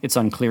case, it's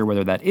unclear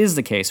whether that is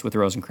the case with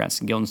Rosencrantz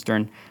and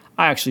Guildenstern.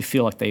 I actually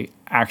feel like they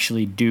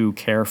actually do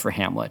care for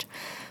Hamlet.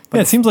 But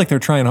it seems like they're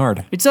trying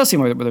hard. It does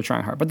seem like they're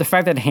trying hard. But the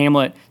fact that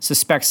Hamlet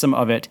suspects some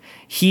of it,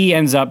 he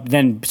ends up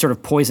then sort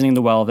of poisoning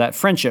the well of that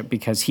friendship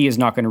because he is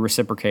not going to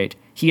reciprocate.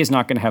 He is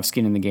not going to have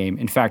skin in the game.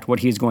 In fact,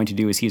 what he is going to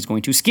do is he is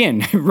going to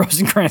skin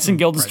Rosencrantz and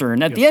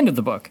Guildenstern at the end of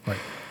the book. Right.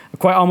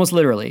 Quite almost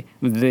literally.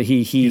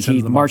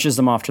 He marches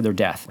them off to their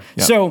death. Right.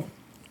 Yeah. So,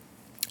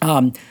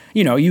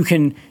 you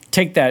can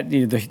take that,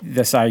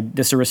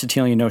 this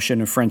Aristotelian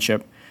notion of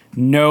friendship,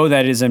 know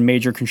that it is a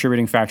major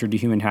contributing factor to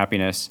human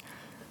happiness,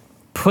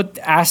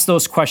 ask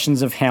those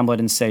questions of Hamlet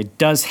and say,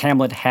 does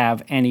Hamlet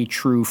have any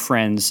true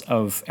friends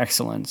of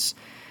excellence?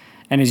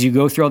 And as you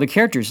go through all the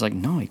characters, like,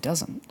 no, he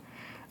doesn't.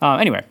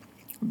 Anyway,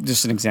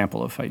 just an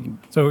example of how you...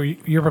 So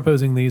you're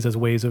proposing these as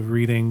ways of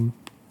reading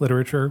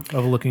literature,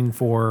 of looking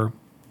for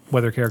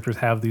whether characters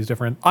have these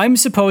different... I'm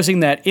supposing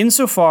that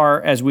insofar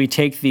as we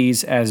take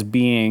these as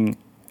being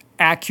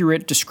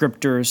accurate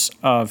descriptors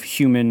of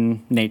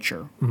human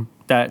nature,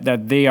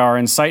 that they are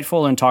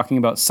insightful in talking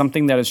about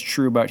something that is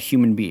true about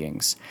human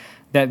beings,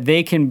 that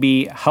they can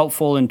be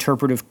helpful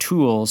interpretive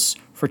tools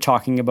for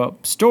talking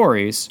about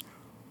stories,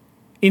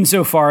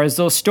 insofar as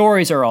those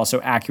stories are also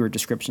accurate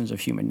descriptions of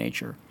human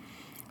nature.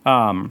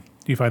 Do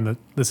you find that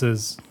this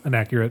is an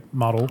accurate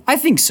model? I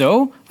think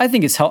so. I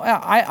think it's helpful.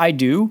 I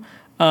do.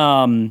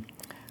 I'm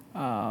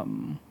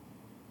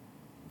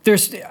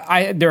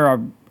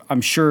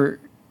sure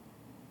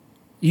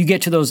you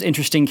get to those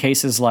interesting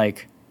cases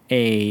like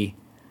a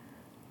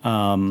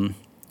Father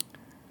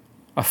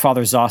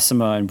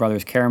Zosima and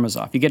Brothers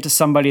Karamazov. You get to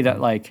somebody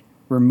that like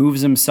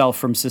removes himself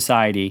from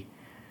society,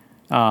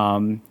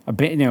 a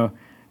bit,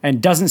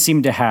 and doesn't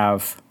seem to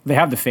have. They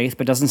have the faith,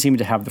 but doesn't seem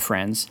to have the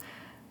friends.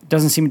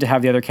 Doesn't seem to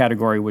have the other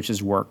category, which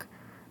is work.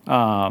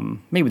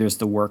 Maybe there's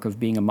the work of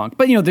being a monk,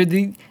 but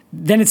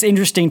then it's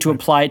interesting to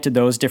apply it to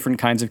those different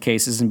kinds of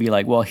cases and be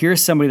like, well,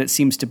 here's somebody that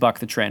seems to buck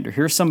the trend, or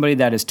here's somebody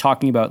that is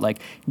talking about like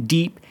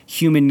deep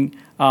human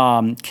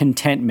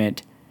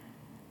contentment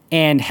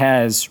and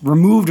has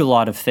removed a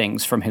lot of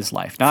things from his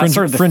life. Now,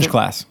 fringe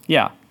class.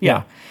 Yeah.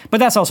 But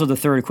that's also the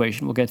third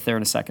equation. We'll get there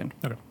in a second.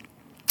 Okay.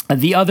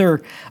 The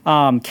other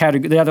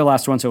category, the other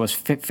last one, so it was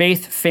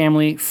faith,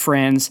 family,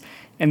 friends,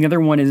 and the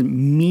other one is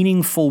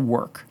meaningful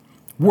work.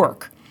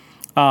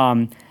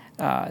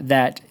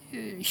 That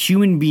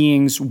human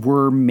beings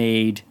were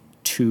made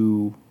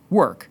to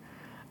work.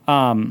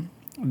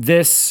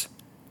 These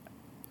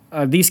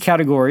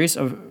categories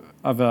of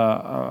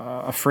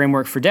a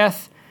framework for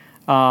death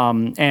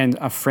and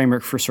a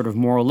framework for sort of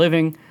moral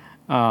living,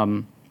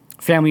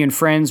 family and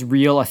friends,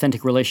 real,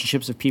 authentic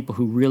relationships of people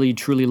who really,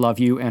 truly love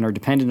you and are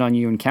dependent on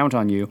you and count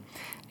on you,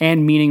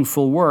 and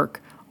meaningful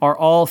work are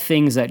all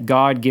things that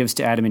God gives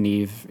to Adam and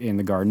Eve in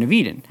the Garden of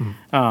Eden.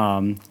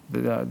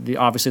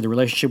 Obviously, the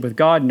relationship with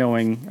God,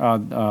 knowing,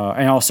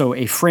 and also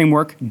a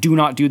framework, do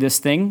not do this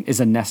thing, is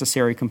a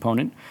necessary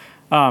component.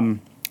 The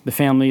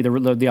family,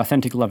 the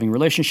authentic, loving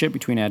relationship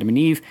between Adam and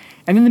Eve,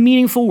 and then the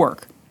meaningful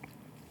work.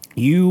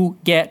 You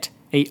get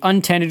a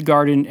untended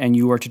garden, and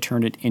you are to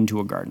turn it into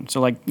a garden.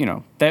 So,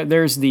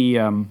 there's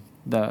the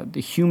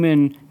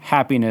human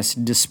happiness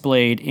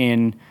displayed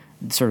in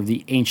sort of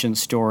the ancient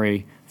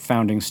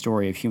founding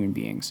story of human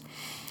beings.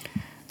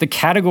 The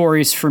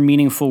categories for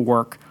meaningful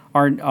work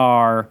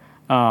are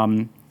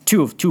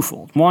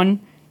twofold. One,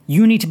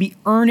 you need to be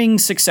earning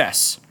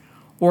success,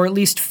 or at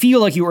least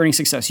feel like you're earning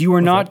success. You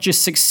are not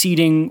just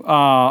succeeding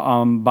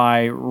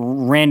by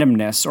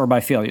randomness or by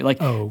failure. Like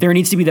there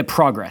needs to be the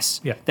progress,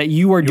 that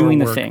you are doing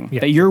the thing,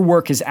 that your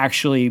work is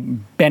actually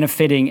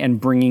benefiting and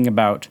bringing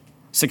about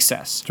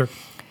success. Sure.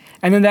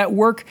 And then that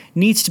work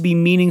needs to be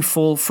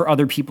meaningful for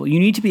other people. You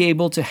need to be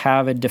able to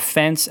have a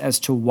defense as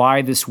to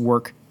why this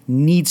work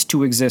needs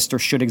to exist or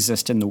should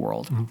exist in the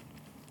world. Mm-hmm.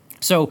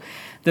 So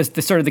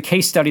the sort of the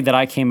case study that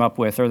I came up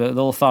with, or the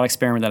little thought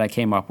experiment that I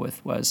came up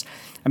with, was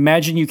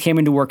imagine you came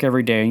into work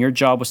every day and your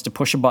job was to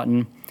push a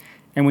button,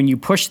 and when you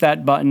pushed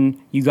that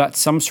button, you got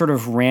some sort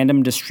of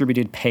random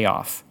distributed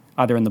payoff,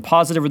 either in the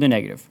positive or the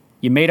negative.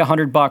 You made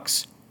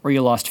 $100 or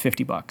you lost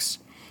 $50.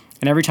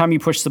 And every time you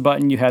pushed the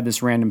button, you had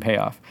this random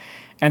payoff.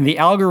 And the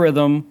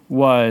algorithm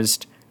was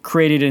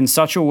created in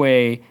such a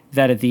way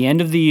that at the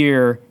end of the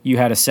year, you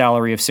had a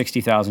salary of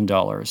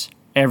 $60,000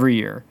 every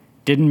year.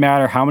 Didn't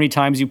matter how many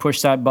times you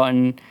pushed that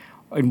button,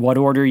 in what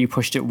order. You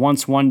pushed it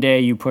once one day,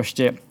 you pushed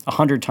it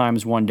 100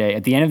 times one day.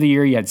 At the end of the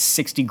year, you had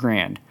 60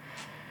 grand.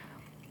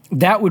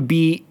 That would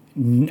be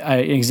an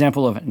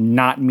example of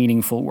not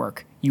meaningful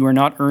work. You are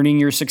not earning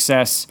your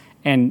success,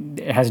 and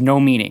it has no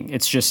meaning.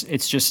 It's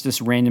just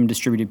this random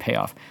distributed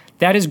payoff.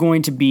 That is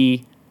going to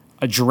be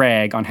a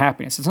drag on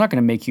happiness. It's not going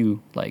to make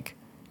you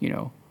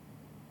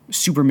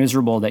super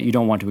miserable that you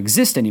don't want to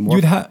exist anymore.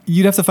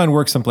 You'd have to find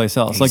work someplace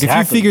else. Exactly.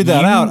 Like if you figured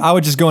that out, I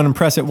would just go in and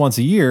press it once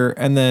a year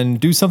and then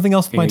do something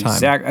else with my time.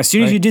 Exactly. As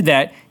soon as you did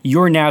that,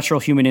 your natural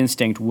human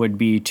instinct would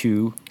be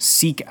to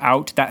seek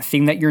out that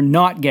thing that you're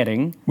not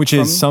getting, which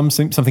is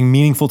something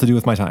meaningful to do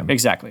with my time.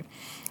 Exactly.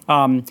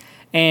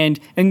 And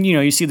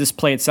you see this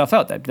play itself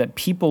out that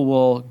people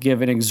will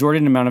give an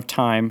exorbitant amount of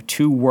time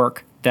to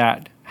work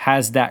that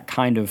has that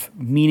kind of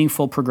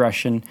meaningful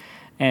progression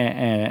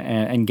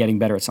and getting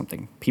better at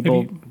something.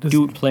 People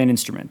play an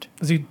instrument.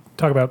 Does he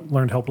talk about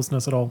learned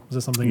helplessness at all? Is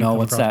this something? No,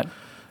 what's that?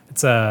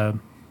 It's the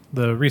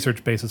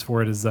research basis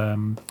for it is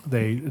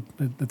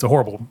it's a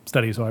horrible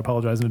study, so I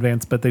apologize in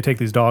advance. But they take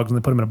these dogs and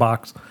they put them in a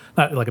box,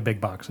 not like a big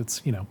box.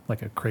 It's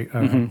like a crate,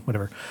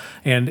 whatever.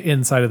 And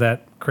inside of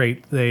that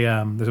crate, they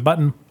there's a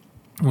button.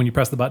 When you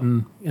press the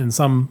button, in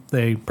some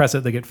they press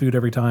it, they get food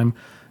every time.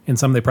 In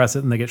some, they press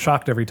it and they get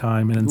shocked every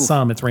time. And in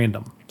some, it's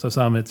random. So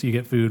some, it's you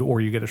get food or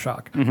you get a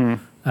shock.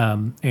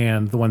 Mm-hmm.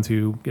 And the ones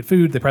who get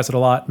food, they press it a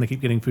lot and they keep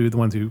getting food. The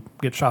ones who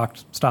get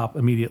shocked stop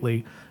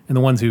immediately. And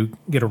the ones who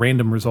get a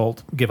random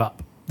result give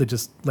up. They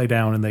just lay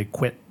down and they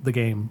quit the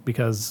game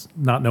because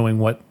not knowing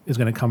what is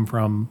going to come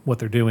from what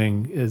they're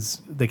doing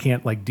is they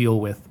can't deal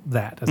with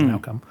that as an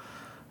outcome.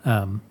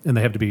 And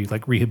they have to be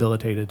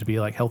rehabilitated to be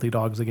healthy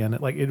dogs again.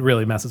 It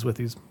really messes with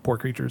these poor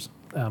creatures.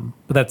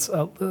 But that's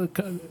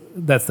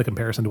the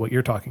comparison to what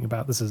you're talking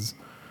about. This is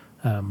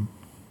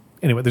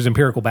anyway. There's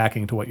empirical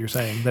backing to what you're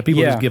saying that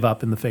people just give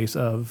up in the face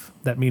of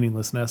that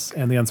meaninglessness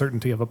and the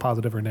uncertainty of a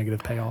positive or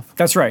negative payoff.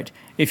 That's right.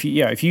 If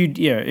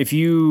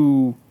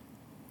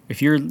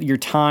your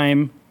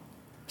time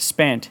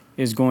spent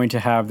is going to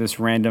have this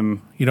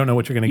random, you don't know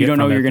what you're going to get. You don't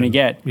know what you're going to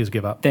get. You just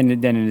give up. Then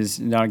it is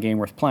not a game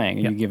worth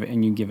playing,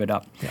 and you give it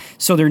up. Yeah.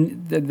 So the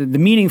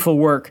meaningful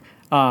work.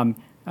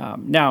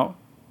 Now,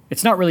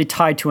 it's not really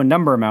tied to a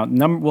number amount.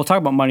 We'll talk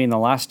about money in the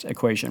last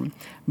equation,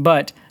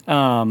 but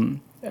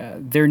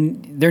there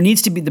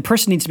needs to be the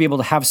person needs to be able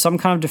to have some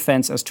kind of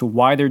defense as to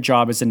why their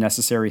job is a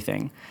necessary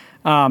thing.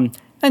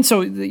 And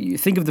so you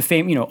think of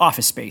the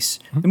Office Space,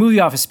 the movie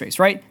Office Space,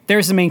 right?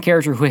 There's the main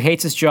character who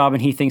hates his job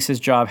and he thinks his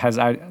job has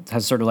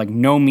sort of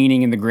no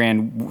meaning in the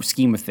grand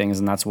scheme of things,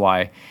 and that's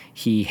why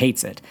he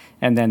hates it.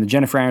 And then the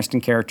Jennifer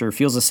Aniston character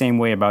feels the same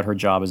way about her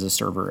job as a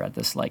server at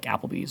this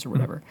Applebee's or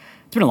whatever.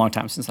 It's been a long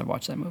time since I've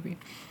watched that movie,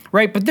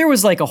 right? But there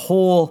was a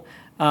whole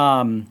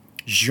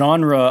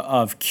genre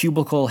of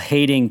cubicle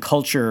hating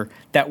culture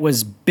that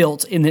was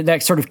built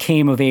that sort of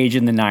came of age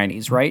in the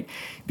 90s, right?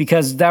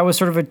 Because that was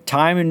sort of a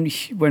time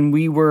when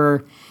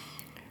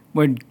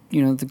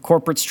the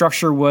corporate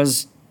structure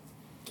was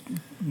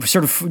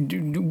sort of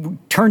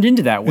turned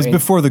into that way. It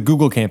was before the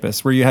Google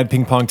campus where you had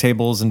ping pong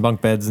tables and bunk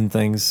beds and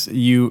things.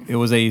 It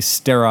was a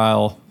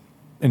sterile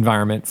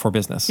environment for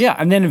business. Yeah,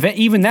 and then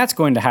even that's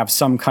going to have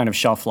some kind of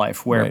shelf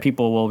life where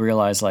people will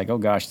realize oh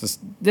gosh,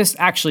 this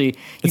actually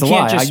it's a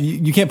lie.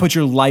 You can't put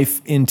your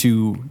life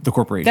into the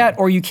corporation. That,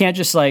 or you can't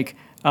just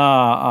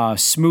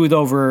smooth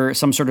over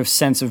some sort of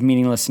sense of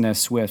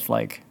meaninglessness with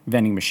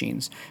vending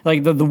machines.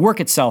 The work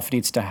itself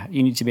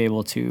you need to be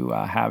able to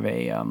have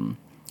an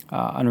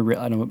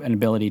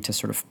ability to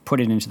sort of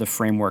put it into the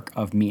framework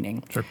of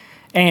meaning. Sure.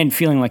 And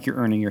feeling like you're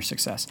earning your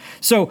success.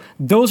 So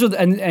those are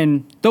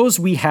and those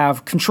we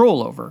have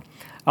control over.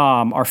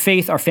 Our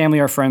faith, our family,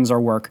 our friends, our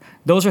work.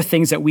 Those are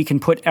things that we can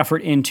put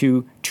effort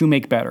into to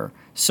make better.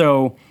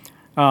 So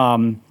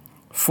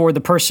for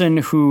the person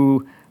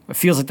who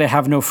feels like they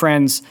have no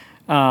friends,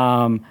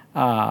 putting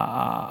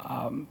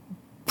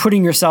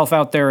yourself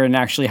out there and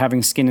actually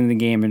having skin in the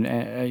game,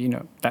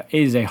 and that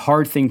is a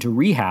hard thing to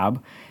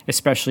rehab,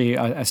 especially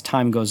as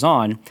time goes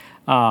on.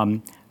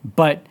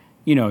 But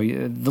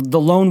the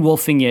lone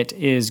wolfing it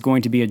is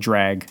going to be a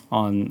drag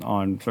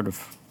on sort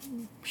of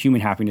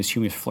human happiness,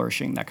 human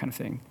flourishing, that kind of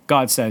thing.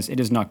 God says it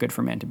is not good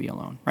for man to be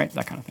alone, right?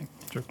 That kind of thing.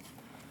 Sure.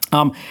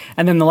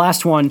 And then the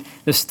last one,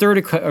 this third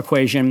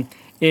equation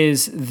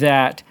is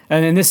that,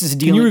 and then this is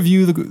dealing. Can you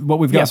review what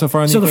we've got so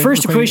far? So the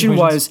first equation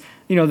was,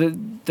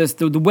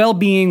 the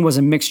well-being was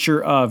a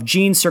mixture of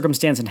genes,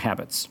 circumstance, and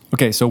habits.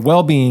 Okay, so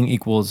well-being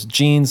equals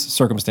genes,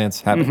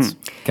 circumstance, habits.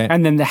 Okay.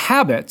 And then the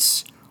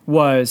habits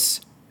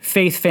was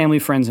faith, family,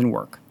 friends, and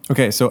work.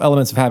 Okay, so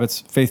elements of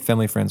habits, faith,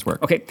 family, friends,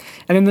 work. Okay,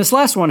 and then this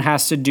last one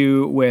has to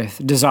do with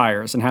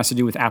desires and has to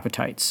do with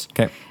appetites.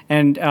 Okay.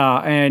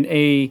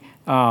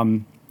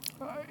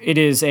 It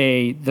is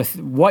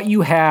what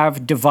you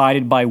have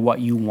divided by what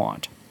you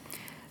want,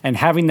 and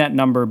having that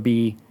number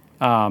be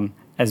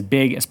as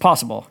big as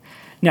possible.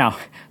 Now,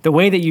 the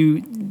way that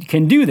you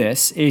can do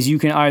this is you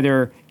can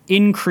either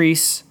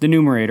increase the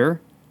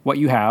numerator, what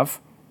you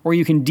have, or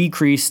you can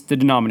decrease the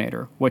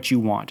denominator, what you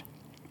want.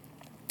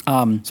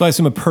 So I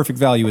assume a perfect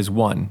value is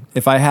 1.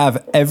 If I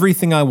have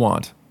everything I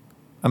want,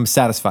 I'm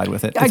satisfied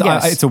with it. I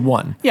guess. It's a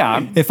 1.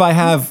 Yeah. If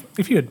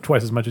you had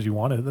twice as much as you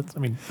wanted,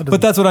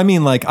 but that's what I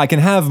mean. Like I can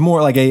have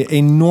more, like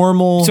a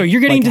normal. So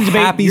you're getting like, into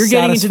debate. happy, You're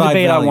getting into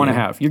debate value. I want to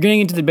have. You're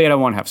getting into debate I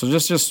want to have. So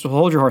just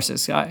hold your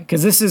horses,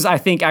 because this is, I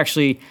think,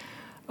 actually,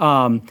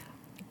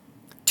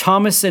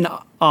 Thomas and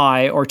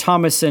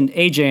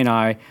AJ and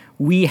I,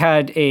 we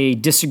had a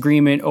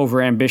disagreement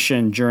over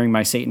ambition during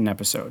my Satan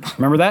episode.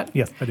 Remember that?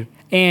 Yes, I do.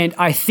 And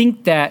I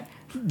think that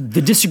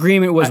the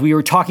disagreement was we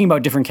were talking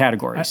about different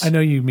categories. I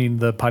know you mean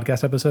the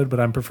podcast episode, but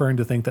I'm preferring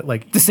to think that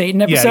like the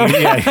Satan episode.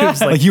 Yeah, it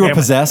was like you were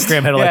possessed.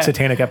 Graham had a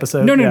satanic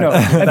episode. No.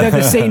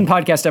 The Satan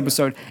podcast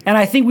episode, and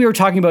I think we were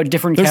talking about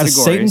different There's categories.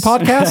 a Satan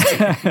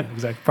podcast.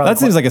 Exactly. That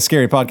seems like a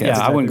scary podcast. Yeah,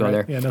 I wouldn't go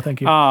there. Yeah, no,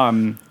 thank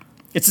you.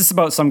 It's just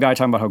about some guy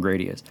talking about how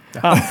great he is.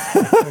 There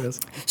it is.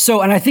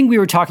 So, and I think we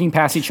were talking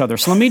past each other.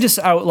 So let me just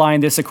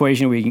outline this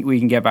equation. We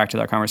can get back to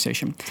that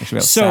conversation.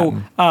 So,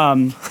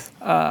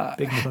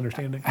 Big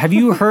misunderstanding. have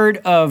you heard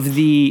of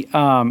the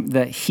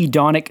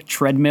hedonic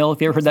treadmill?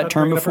 Have you ever heard that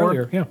term before?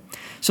 Earlier, yeah.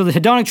 So the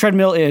hedonic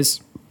treadmill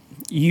is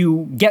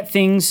you get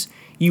things,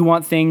 you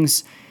want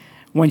things.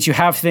 Once you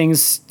have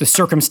things, the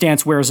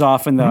circumstance wears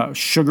off and the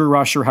sugar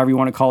rush, or however you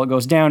want to call it,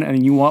 goes down, and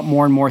then you want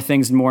more and more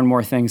things and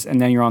more things, and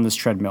then you're on this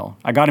treadmill.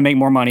 I got to make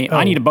more money.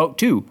 I need a boat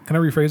too. Can I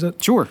rephrase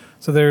it? Sure.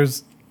 So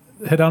there's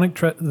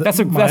hedonic That's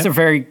a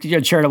very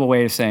charitable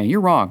way of saying you're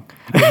wrong.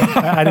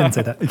 I didn't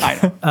say that.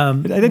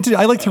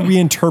 I like to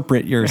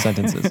reinterpret your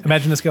sentences.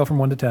 Imagine a scale from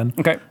 1 to 10.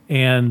 Okay.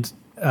 And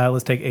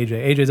let's take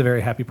AJ. AJ's a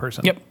very happy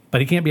person. Yep. But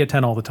he can't be a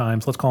 10 all the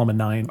time, so let's call him a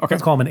 9. Okay.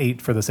 Let's call him an 8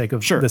 for the sake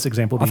of this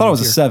example. I thought it was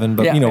a 7,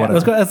 but Yeah, you know yeah.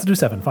 what? Let's do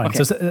 7. Fine.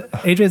 Okay. So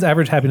AJ's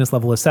average happiness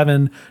level is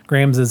 7.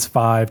 Graham's is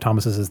 5.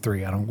 Thomas's is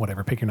 3.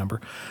 Whatever. Pick your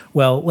number.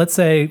 Well, let's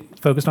say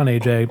focused on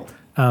AJ.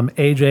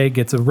 AJ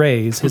gets a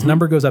raise. His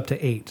number goes up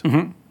to 8,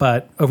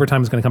 but over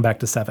time it's going to come back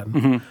to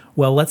 7.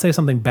 Well, let's say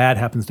something bad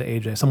happens to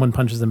AJ. Someone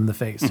punches him in the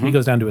face. He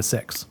goes down to a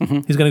 6. He's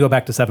going to go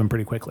back to 7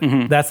 pretty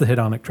quickly. That's the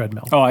hedonic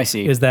treadmill. Oh, I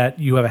see. Is that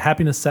you have a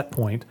happiness set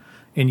point,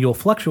 and you'll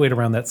fluctuate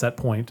around that set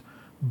point,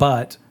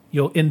 but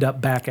you'll end up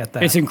back at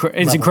that. It's level.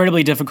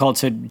 incredibly difficult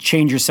to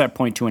change your set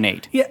point to an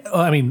 8. Yeah, well,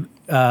 I mean,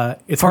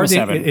 it's From hard. a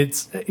 7.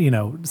 It's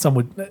some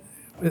would.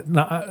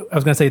 I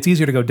was going to say it's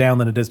easier to go down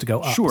than it is to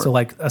go up. Sure. So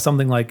like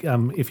something like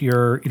if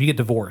you get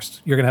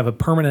divorced, you're going to have a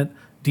permanent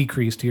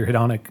decrease to your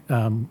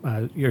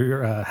hedonic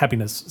your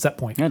happiness set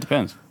point. Yeah, it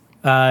depends.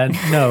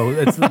 No,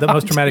 it's the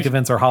most traumatic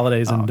events are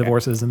holidays and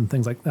divorces and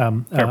things like Fair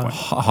point.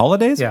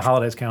 Holidays? yeah,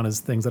 holidays count as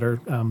things that are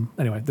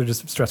anyway, they're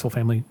just stressful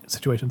family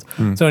situations.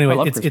 So anyway,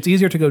 love it's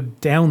easier to go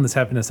down this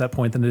happiness set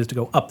point than it is to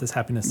go up this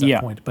happiness set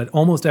Yeah. point. But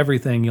almost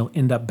everything you'll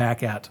end up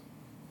back at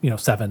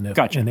 7 if,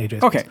 Gotcha. in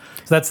AJ's Okay. case.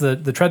 So that's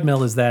the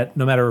treadmill is that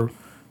no matter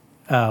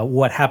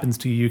what happens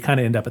to you, you kind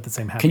of end up at the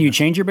same happiness. Can you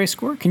change your base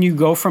score? Can you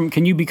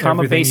become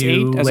Everything a base 8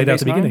 you as laid a out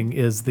base at the 9? beginning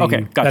is the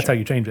Okay, gotcha. that's how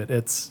you change it.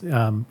 It's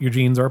your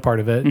genes are a part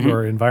of it,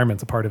 your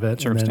environment's a part of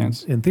it, and then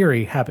Circumstance. in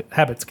theory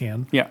habits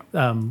can. Yeah.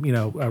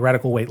 A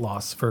radical weight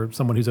loss for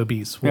someone who's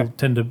obese will Yeah.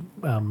 tend to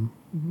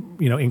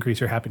increase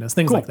your happiness,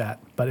 things Cool. like that.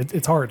 But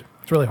it's hard.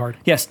 It's really hard.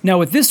 Yes. Now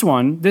with this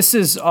one, this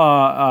is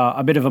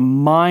a bit of a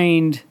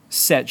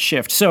mindset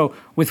shift. So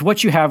with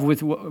what you have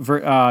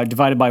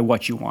divided by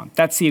what you want,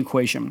 that's the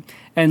equation.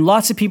 And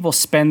lots of people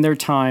spend their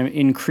time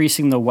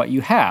increasing the what you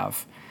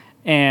have,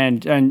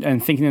 and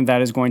thinking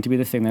that is going to be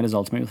the thing that is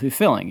ultimately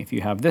fulfilling. If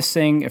you have this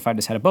thing, if I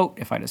just had a boat,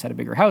 if I just had a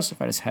bigger house,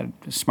 if I just had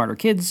smarter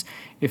kids,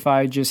 if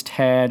I just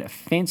had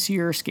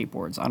fancier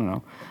skateboards, I don't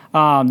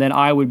know, then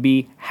I would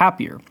be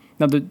happier.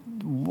 Now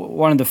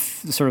one of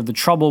the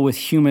trouble with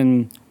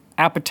human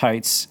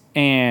appetites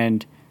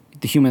and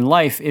the human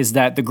life is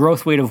that the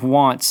growth rate of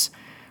wants,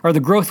 or the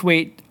growth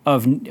rate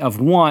of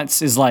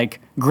wants, is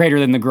like greater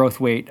than the growth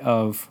rate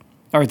of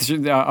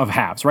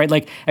haves, right?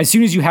 Like as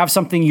soon as you have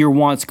something, your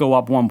wants go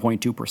up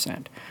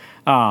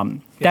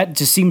 1.2%. That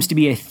just seems to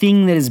be a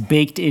thing that is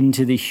baked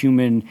into the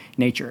human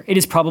nature. It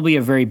is probably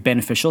a very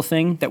beneficial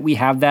thing that we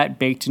have that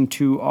baked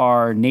into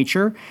our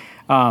nature.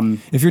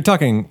 If you're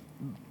talking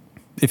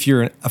if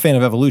you're a fan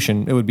of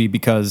evolution, it would be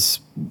because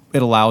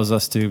it allows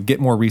us to get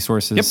more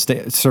resources,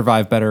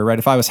 survive better, right?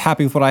 If I was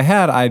happy with what I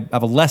had, I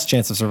have a less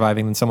chance of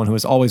surviving than someone who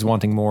is always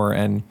wanting more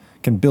and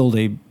can build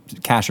a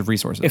cache of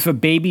resources. If a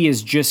baby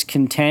is just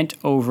content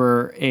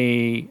over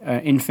a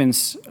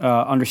infant's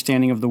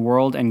understanding of the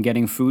world and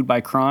getting food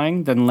by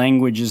crying, then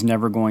language is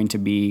never going to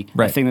be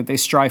the thing that they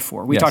strive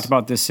for. We talked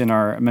about this in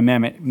our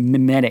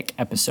mimetic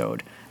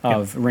episode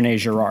of Rene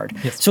Girard.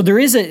 Yes. So there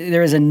is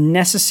a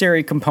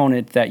necessary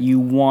component that you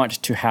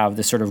want to have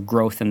this sort of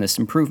growth and this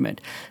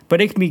improvement,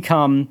 but it can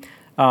become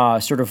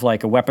sort of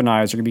like a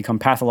weaponized, or can become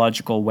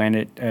pathological when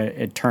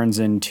it turns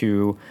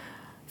into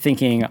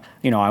thinking,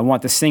 I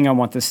want this thing,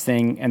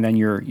 and then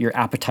your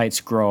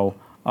appetites grow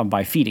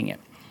by feeding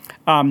it.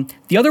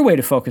 The other way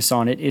to focus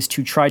on it is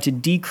to try to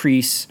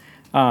decrease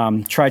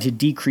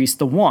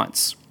the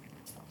wants,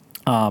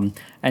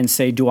 and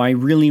say, do I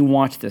really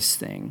want this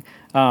thing?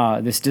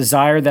 This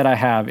desire that I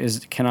have,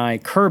 can I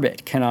curb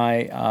it? Can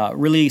I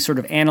really sort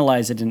of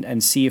analyze it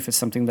and see if it's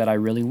something that I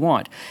really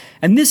want?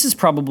 And this is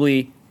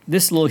probably,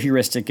 this little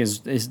heuristic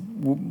is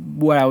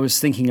what I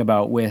was thinking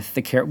about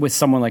with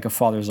someone like a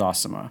Father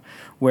Zosima,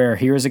 where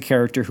here's a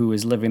character who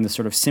is living this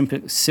sort of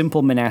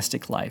simple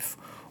monastic life.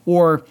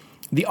 Or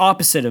the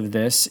opposite of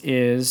this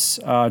is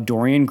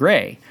Dorian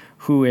Gray,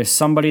 who is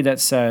somebody that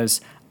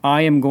says,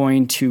 I am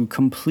going to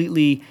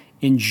completely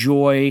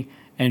enjoy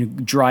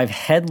and drive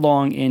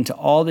headlong into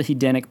all the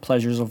hedonic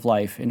pleasures of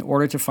life in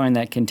order to find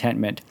that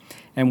contentment.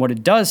 And what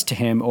it does to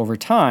him over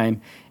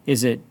time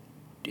is it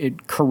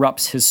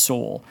corrupts his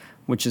soul,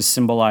 which is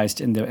symbolized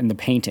in the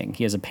painting.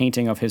 He has a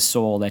painting of his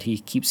soul that he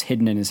keeps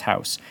hidden in his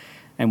house.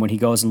 And when he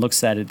goes and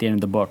looks at it at the end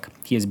of the book,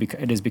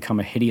 it has become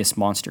a hideous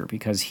monster,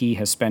 because he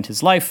has spent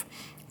his life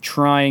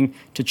trying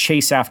to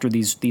chase after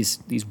these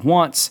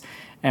wants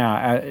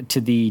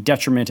to the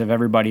detriment of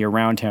everybody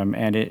around him,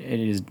 and it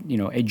is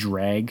a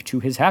drag to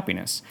his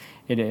happiness.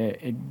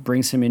 It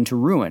brings him into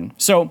ruin.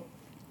 So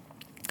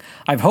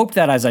I've hoped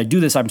that as I do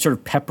this, I'm sort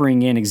of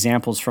peppering in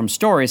examples from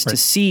stories to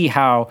see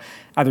how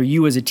either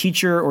you as a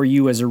teacher or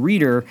you as a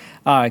reader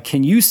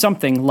can use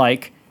something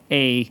like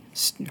a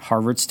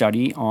Harvard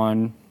study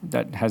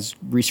that has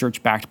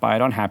research backed by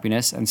it on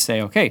happiness and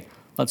say, okay,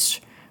 let's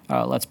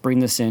bring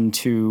this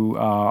into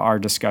our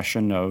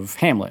discussion of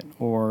Hamlet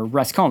or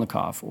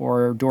Raskolnikov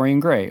or Dorian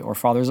Gray or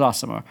Father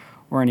Zosima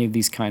or any of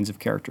these kinds of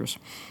characters.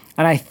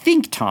 And I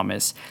think,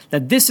 Thomas,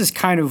 that this is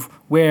kind of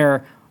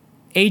where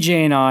AJ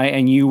and I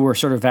and you were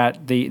sort of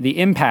at the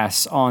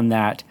impasse on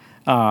that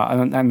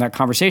that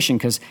conversation,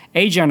 because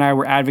AJ and I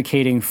were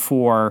advocating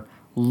for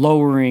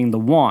lowering the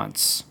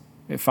wants,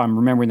 if I'm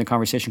remembering the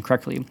conversation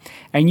correctly,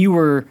 and you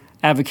were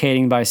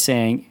advocating by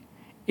saying,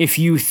 if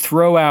you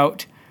throw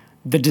out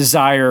the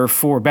desire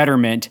for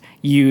betterment,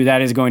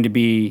 that is going to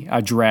be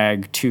a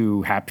drag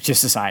to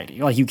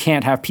society. Like, you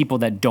can't have people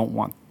that don't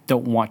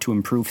want to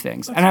improve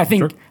things. And I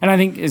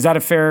think, is that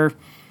a fair?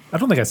 I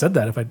don't think I said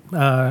that. If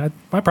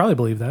I probably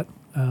believe that.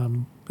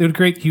 It would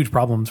create huge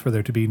problems for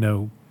there to be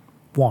no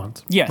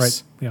wants.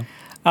 Yes. Right.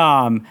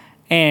 Yeah.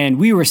 And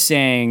we were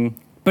saying,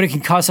 but it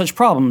can cause such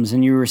problems,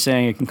 and you were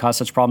saying it can cause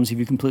such problems if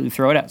you completely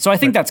throw it out. So I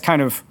think that's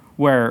kind of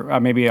where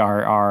maybe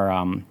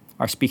our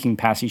speaking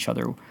past each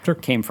other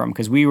came from,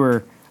 because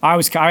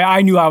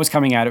I knew I was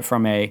coming at it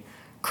from a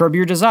curb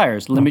your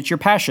desires, limit your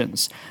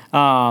passions.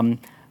 The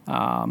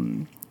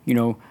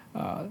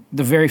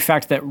very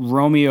fact that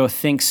Romeo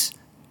thinks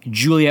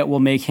Juliet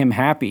will make him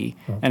happy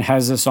and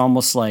has this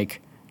almost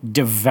like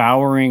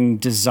devouring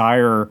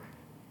desire,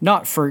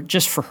 not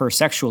just for her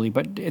sexually,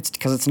 but it's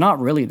because it's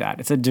not really that.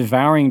 It's a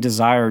devouring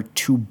desire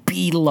to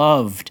be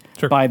loved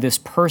by this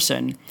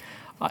person,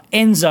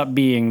 ends up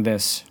being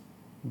this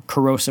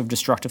corrosive,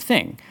 destructive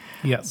thing.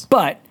 Yes.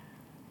 But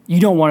you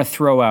don't want to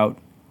throw out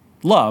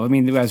love. I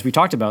mean, as we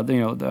talked about,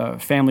 the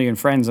family and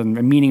friends and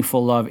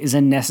meaningful love is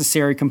a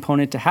necessary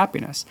component to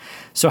happiness.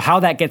 So how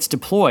that gets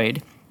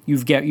deployed,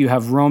 you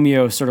have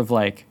Romeo sort of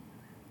like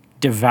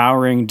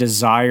devouring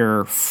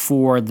desire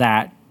for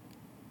that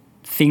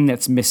thing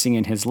that's missing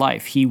in his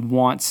life. He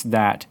wants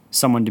that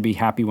someone to be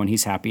happy when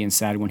he's happy and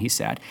sad when he's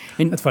sad.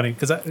 And that's funny,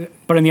 because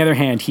but on the other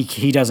hand,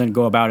 he doesn't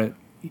go about it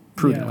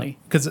prudently.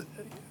 Because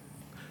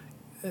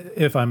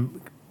if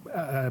I'm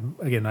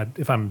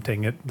if I'm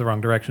taking it the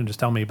wrong direction, just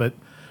tell me. But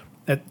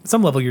at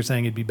some level, you're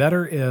saying it'd be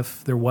better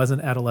if there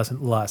wasn't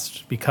adolescent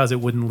lust, because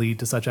it wouldn't lead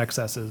to such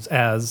excesses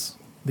as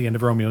the end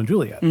of Romeo and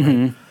Juliet.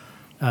 Mm-hmm.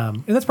 Right?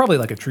 And that's probably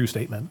like a true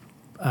statement.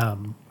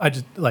 I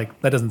just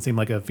that doesn't seem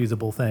like a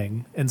feasible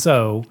thing. And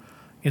so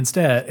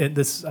instead,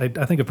 I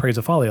think of Praise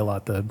of Folly a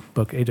lot, the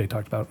book AJ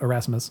talked about,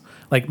 Erasmus.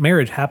 Like,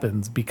 marriage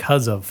happens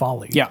because of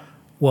folly. Yeah.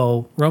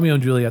 Well, Romeo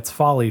and Juliet's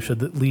folly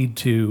should lead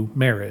to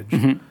marriage.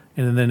 Mm-hmm.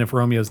 And then if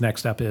Romeo's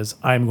next step is,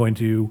 I'm going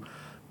to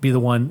be the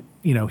one,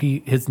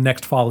 his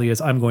next folly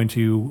is, I'm going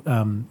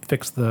to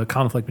fix the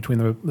conflict between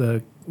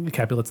the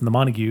Capulets and the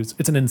Montagues.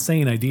 It's an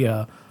insane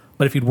idea,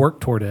 but if you'd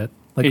work toward it,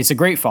 it's a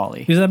great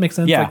folly. Does that make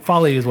sense? Yeah. Like,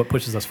 folly is what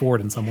pushes us forward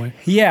in some way.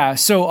 Yeah.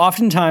 So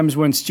oftentimes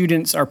when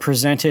students are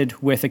presented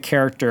with a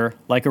character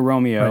like a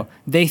Romeo,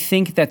 they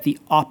think that the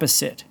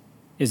opposite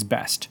is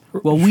best.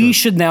 Well, we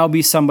should now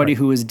be somebody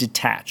who is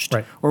detached,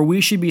 Right. or we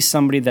should be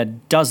somebody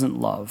that doesn't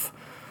love,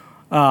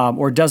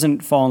 or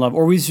doesn't fall in love,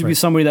 or we should be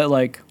somebody that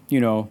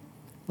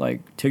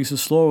takes it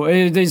slow.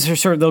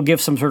 They'll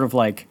give some sort of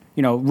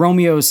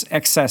Romeo's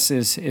excess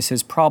is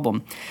his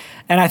problem.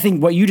 And I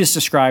think what you just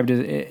described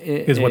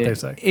is what they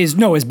say. Is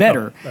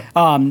better.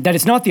 That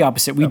it's not the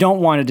opposite. We don't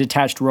want a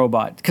detached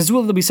robot, because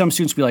there'll be some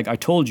students be like, I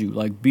told you,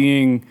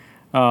 being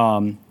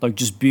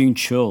just being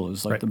chill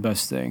is the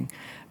best thing.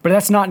 But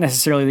that's not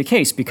necessarily the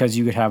case, because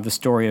you could have the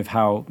story of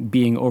how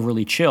being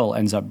overly chill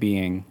ends up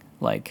being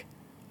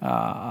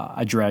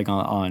a drag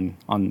on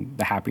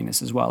the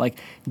happiness as well.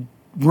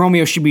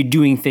 Romeo should be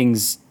doing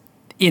things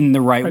in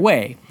the right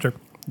way. Sure.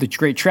 The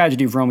great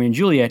tragedy of Romeo and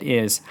Juliet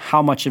is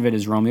how much of it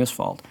is Romeo's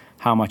fault,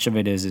 how much of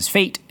it is his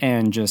fate,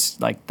 and just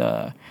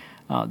the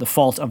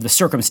fault of the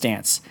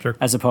circumstance, Sure.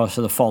 as opposed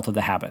to the fault of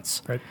the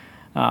habits. Right.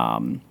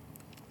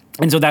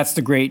 And so that's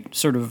the great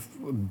sort of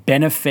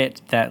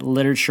benefit that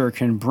literature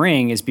can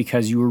bring, is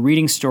because you are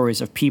reading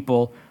stories of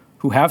people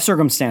who have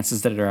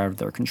circumstances that are out of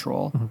their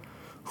control,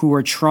 who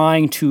are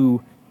trying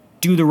to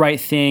do the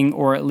right thing,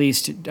 or at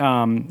least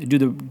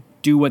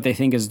do what they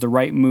think is the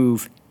right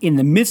move in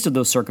the midst of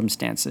those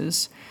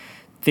circumstances.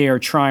 They are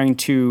trying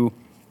to,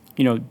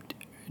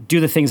 do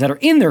the things that are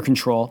in their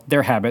control,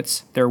 their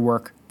habits, their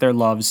work, their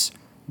loves,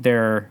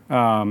 their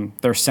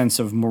sense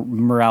of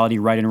morality,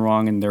 right and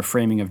wrong, and their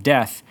framing of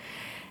death.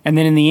 And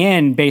then in the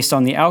end, based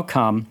on the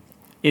outcome,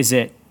 is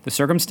it the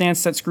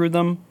circumstance that screwed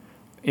them?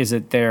 Is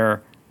it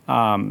their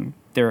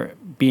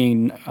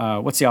being,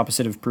 what's the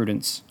opposite of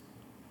prudence?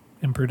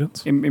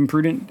 Imprudence.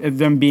 Imprudent.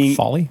 Them being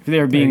folly.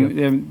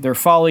 Their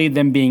folly.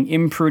 Them being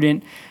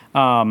imprudent.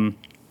 Them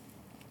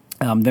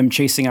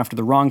chasing after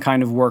the wrong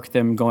kind of work.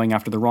 Them going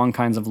after the wrong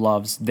kinds of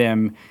loves.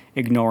 Them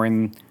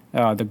ignoring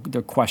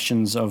the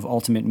questions of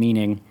ultimate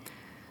meaning.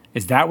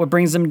 Is that what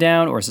brings them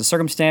down, or is it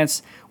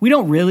circumstance? We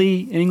don't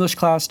really in English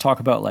class talk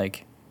about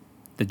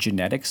the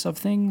genetics of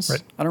things.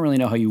 Right. I don't really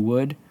know how you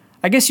would.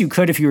 I guess you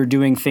could if you were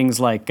doing things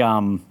like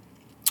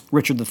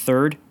Richard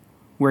III,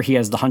 where he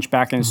has the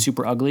hunchback and is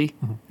super ugly,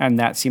 and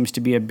that seems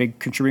to be a big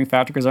contributing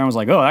factor, because everyone's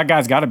like, oh, that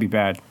guy's got to be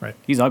bad. Right.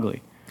 He's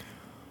ugly.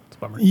 It's a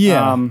bummer.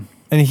 Yeah.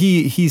 And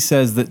he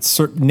says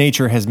that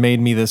nature has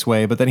made me this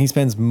way, but then he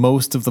spends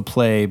most of the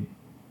play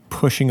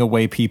pushing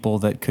away people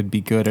that could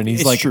be good. And he's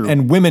It's true.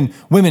 and women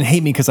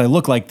hate me because I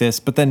look like this,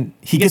 but then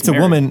he gets a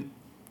married. woman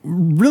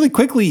really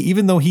quickly,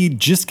 even though he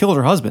just killed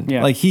her husband.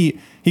 Yeah. He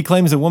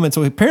claims a woman,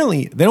 so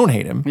apparently they don't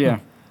hate him. Yeah.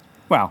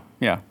 Wow.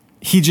 Yeah.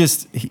 He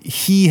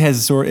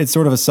has it's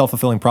sort of a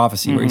self-fulfilling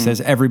prophecy where he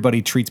says,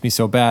 everybody treats me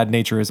so bad,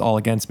 nature is all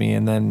against me,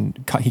 and then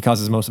he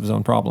causes most of his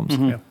own problems.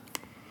 Yeah.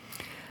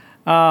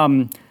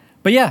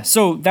 But yeah,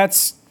 so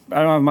that's,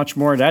 I don't have much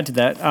more to add to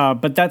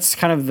that, but that's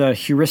kind of the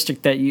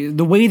heuristic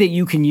the way that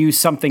you can use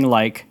something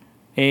like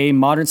a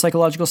modern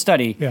psychological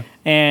study. Yeah.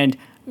 And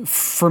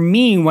for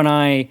me, when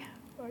I,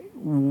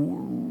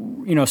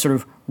 sort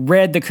of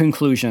read the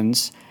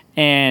conclusions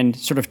and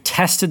sort of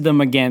tested them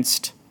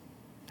against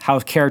how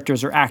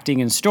characters are acting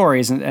in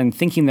stories, and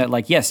thinking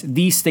that yes,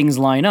 these things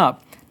line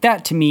up,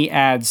 that to me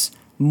adds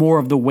more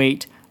of the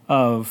weight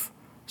of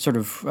sort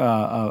of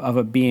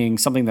it being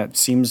something that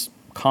seems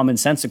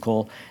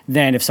commonsensical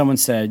than if someone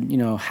said,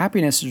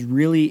 happiness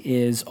really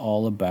is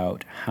all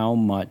about how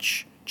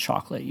much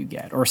chocolate you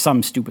get, or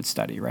some stupid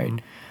study,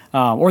 right?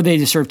 Or they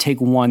just sort of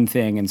take one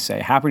thing and say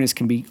happiness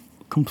can be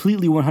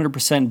completely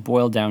 100%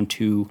 boiled down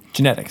to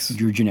Genetics.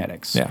 your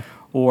genetics. Yeah.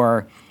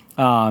 Or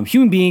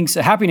human beings,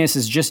 happiness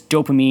is just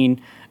dopamine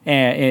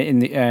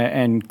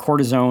and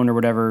cortisone or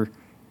whatever.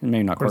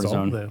 Maybe not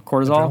cortisone.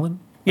 Cortisol? Adrenaline?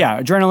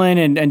 Yeah,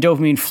 adrenaline and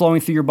dopamine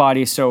flowing through your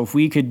body. So if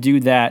we could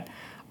do that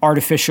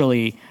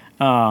artificially,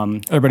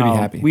 Everybody be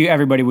happy.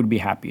 Everybody would be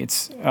happy.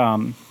 It's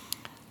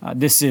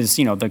this is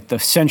the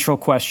central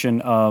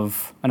question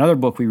of another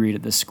book we read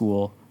at this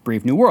school,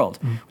 Brave New World,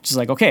 which is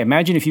okay,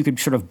 imagine if you could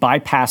sort of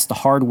bypass the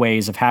hard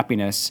ways of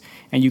happiness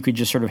and you could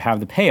just sort of have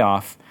the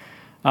payoff.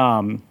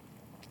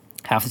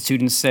 Half the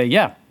students say,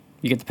 yeah,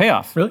 you get the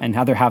payoff. Really? And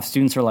other half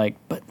students are like,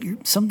 but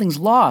something's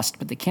lost,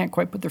 but they can't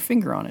quite put their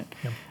finger on it.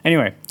 Yeah.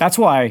 Anyway, that's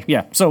why,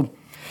 yeah. So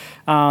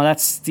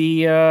that's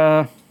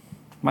my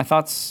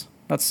thoughts.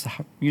 That's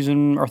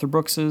using Arthur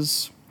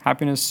Brooks's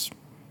happiness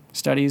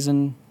studies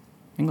in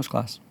English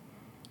class.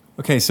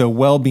 Okay, so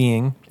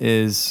well-being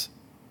is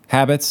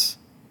habits.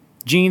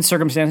 Genes,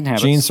 circumstance, and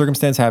habits. Genes,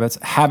 circumstance, habits.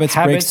 Habits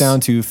breaks down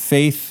to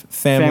faith,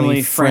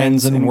 family,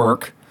 friends, and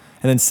work.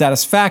 And then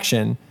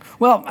satisfaction.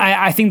 Well,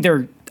 I think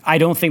I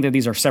don't think that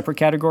these are separate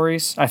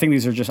categories. I think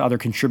these are just other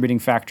contributing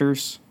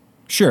factors.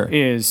 Sure.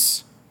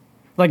 Is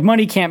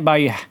money can't buy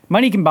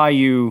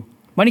you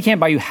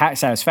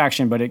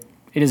satisfaction, but it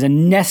is a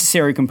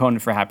necessary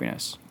component for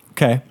happiness.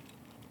 Okay.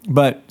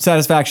 But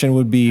satisfaction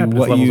would be Happiness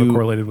what levels are you...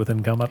 correlated with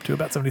income up to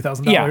about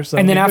 $70,000. Yeah, So,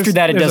 and then after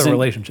that it there's doesn't... a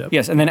relationship.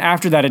 Yes, and then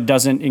after that it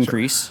doesn't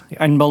increase. Sure. Yeah.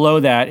 And below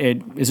that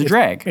it is a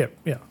drag.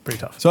 Yeah, pretty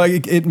tough. So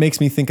it makes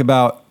me think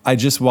about... I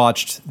just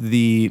watched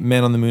the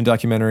Man on the Moon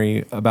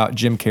documentary about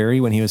Jim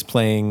Carrey when he was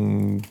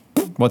playing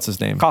what's his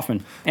name?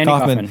 Kaufman. Andy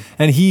Kaufman.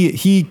 And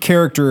he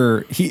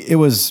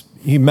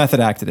method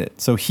acted it.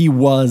 So he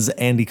was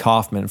Andy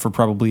Kaufman for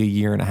probably a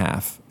year and a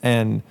half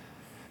and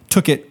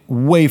took it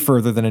way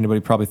further than anybody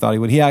probably thought he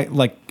would.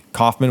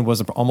 Kaufman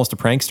was almost a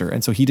prankster.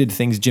 And so he did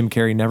things Jim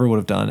Carrey never would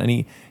have done.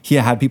 And he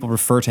had people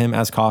refer to him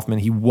as Kaufman.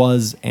 He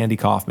was Andy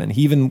Kaufman.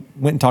 He even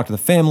went and talked to the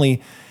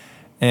family.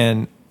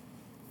 And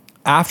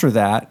after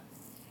that,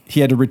 he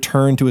had to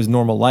return to his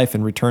normal life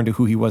and return to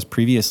who he was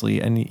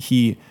previously. And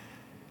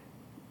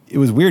it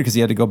was weird because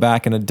he had to go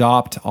back and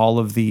adopt all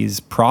of these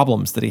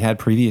problems that he had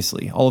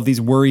previously, all of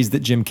these worries that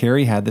Jim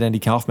Carrey had that Andy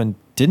Kaufman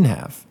didn't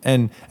have.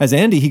 And as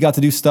Andy, he got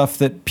to do stuff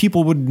that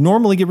people would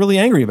normally get really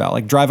angry about,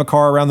 like drive a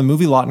car around the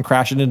movie lot and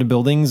crash it into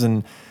buildings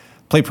and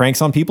play pranks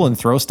on people and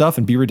throw stuff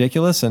and be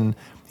ridiculous. And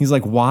he's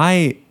like,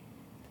 why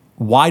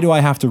do I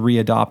have to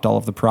readopt all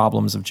of the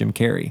problems of Jim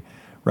Carrey?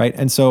 Right.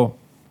 And so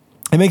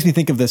it makes me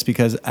think of this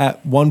because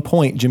at one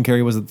point, Jim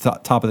Carrey was at the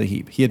top of the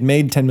heap. He had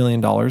made $10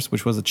 million,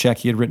 which was a check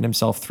he had written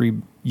himself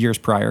 3 years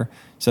prior.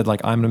 Said, I'm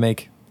going to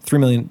make $10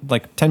 million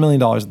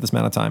at this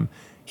amount of time.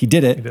 He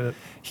did it.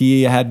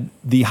 He had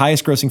the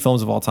highest grossing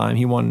films of all time.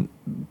 He won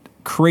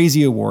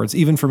crazy awards.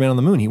 Even for Man on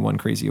the Moon, he won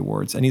crazy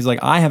awards. And he's like,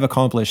 I have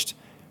accomplished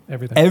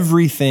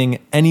everything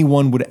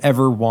anyone would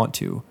ever want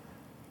to.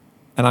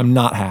 And I'm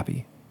not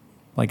happy.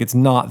 It's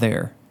not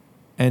there.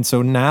 And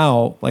so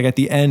now, at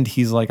the end,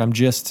 he's like, I'm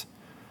just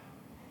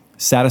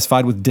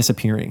satisfied with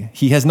disappearing.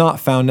 He has not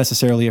found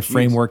necessarily a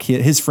framework.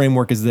 His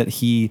framework is that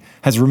he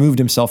has removed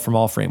himself from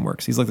all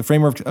frameworks. He's like, the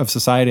framework of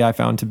society I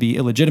found to be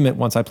illegitimate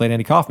once I played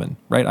Andy Kaufman,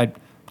 right? I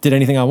did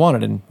anything I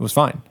wanted and it was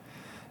fine.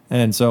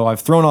 And so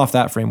I've thrown off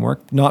that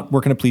framework, not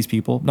working to please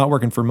people, not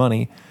working for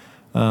money.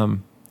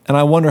 And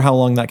I wonder how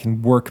long that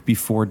can work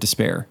before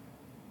despair,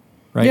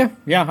 right?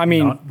 Yeah. I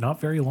mean, not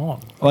very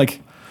long.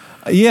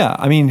 Yeah,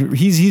 I mean,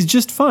 he's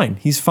just fine.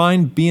 He's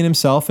fine being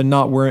himself and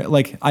not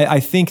worrying. I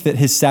think that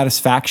his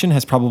satisfaction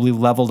has probably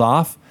leveled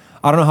off.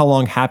 I don't know how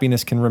long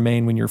happiness can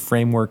remain when your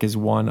framework is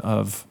one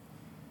of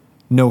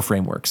no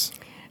frameworks.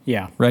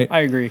 Yeah, right. I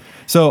agree.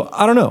 So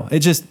I don't know.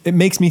 It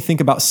makes me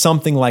think about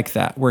something like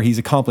that, where he's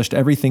accomplished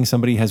everything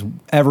somebody has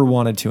ever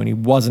wanted to, and he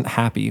wasn't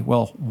happy.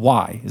 Well,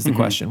 why is the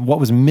question? What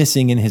was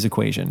missing in his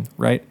equation,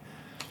 right?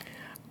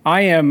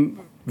 I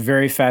am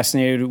very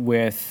fascinated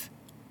with.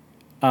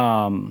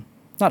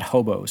 Not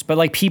hobos,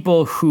 but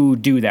people who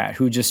do that,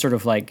 who just sort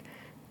of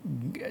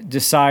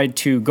decide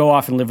to go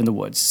off and live in the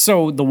woods.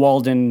 So the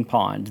Walden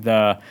Pond, we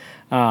had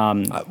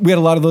a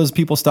lot of those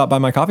people stop by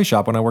my coffee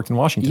shop when I worked in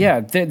Washington.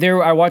 Yeah,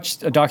 I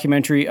watched a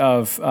documentary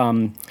of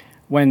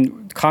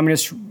when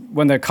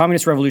the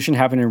communist revolution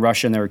happened in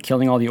Russia and they were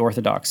killing all the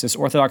Orthodox. This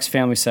Orthodox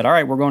family said, all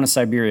right, we're going to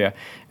Siberia.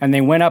 And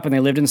they went up and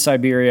they lived in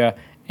Siberia,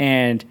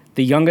 and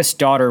the youngest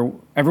daughter,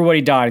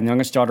 everybody died, and the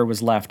youngest daughter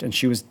was left, and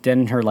she was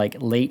then in her late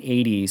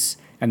 80s.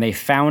 And they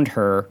found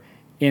her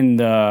in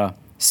the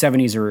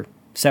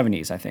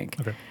 70s, I think.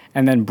 Okay.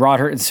 And then brought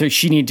her, so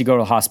she needed to go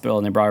to the hospital,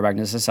 and they brought her back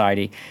into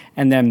society.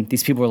 And then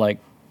these people were like,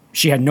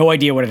 she had no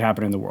idea what had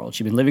happened in the world.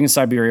 She'd been living in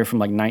Siberia from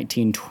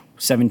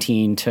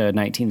 1917 to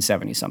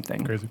 1970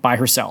 something. Crazy. By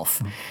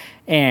herself.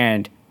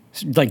 And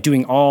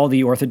doing all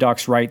the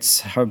Orthodox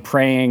rites,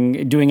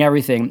 praying, doing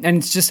everything. And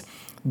it's just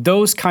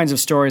those kinds of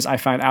stories I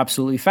find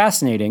absolutely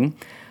fascinating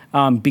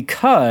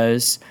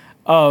because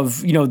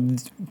of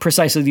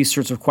precisely these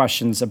sorts of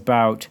questions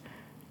about,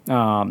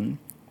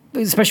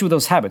 especially with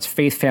those habits,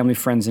 faith, family,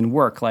 friends, and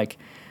work.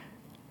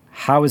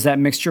 How is that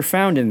mixture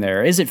found in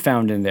there? Is it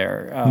found in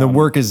there? The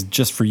work is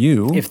just for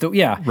you,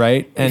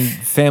 right? And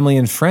family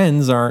and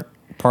friends aren't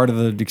part of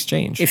the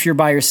exchange. If you're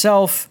by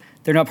yourself,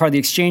 they're not part of the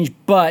exchange.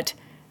 But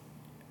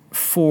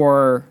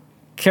for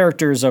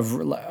characters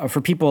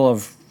for people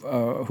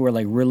who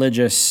are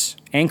religious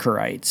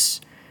anchorites,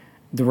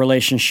 the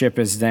relationship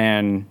is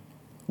then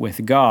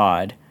with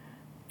God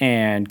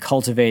and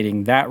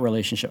cultivating that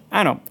relationship.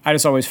 I don't know. I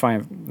just always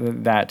find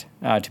that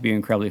to be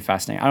incredibly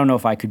fascinating. I don't know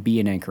if I could be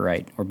an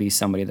anchorite or be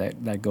somebody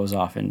that goes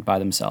off and by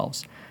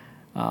themselves.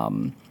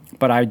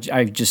 But I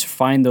just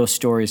find those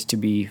stories to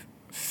be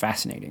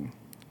fascinating,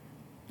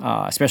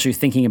 especially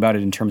thinking about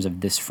it in terms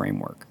of this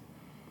framework.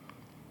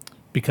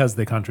 Because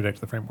they contradict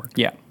the framework.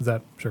 Yeah. Is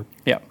that sure?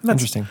 Yeah. That's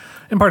interesting.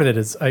 And part of it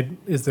is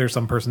there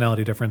some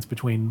personality difference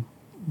between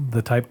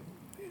the type,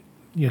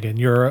 again,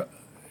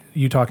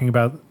 you talking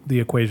about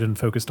the equation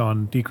focused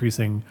on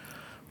decreasing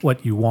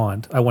what you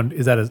want. I wonder,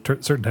 is that a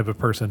certain type of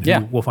person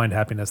who will find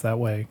happiness that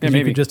way? Because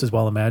you could just as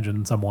well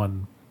imagine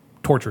someone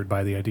tortured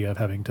by the idea of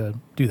having to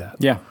do that.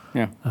 Yeah.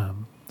 So I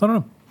don't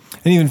know.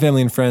 And even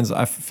family and friends,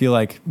 I feel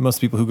like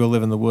most people who go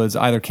live in the woods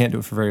either can't do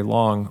it for very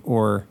long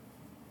or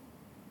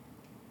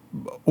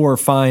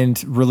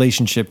find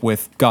relationship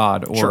with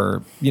God,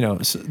 or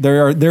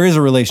there is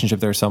a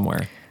relationship there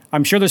somewhere.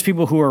 I'm sure there's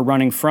people who are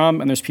running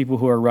from, and there's people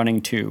who are running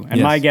to.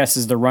 And my guess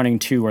is the running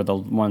to are the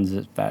ones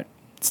that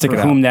stick for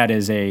whom that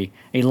is a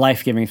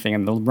life-giving thing,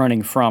 and the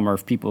running from are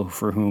people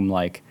for whom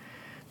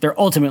they're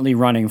ultimately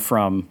running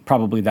from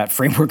probably that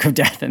framework of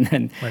death and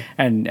then Right.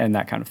 and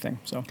that kind of thing.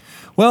 So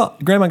Well,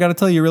 Graham, I got to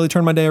tell you, you really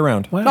turned my day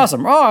around. Wow.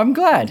 awesome. Oh, I'm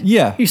glad.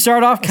 Yeah. You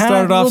started off kind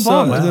of Started a off little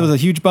so bummed. it was a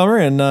huge bummer,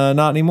 and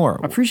not anymore.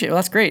 I appreciate it. Well,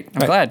 that's great. I'm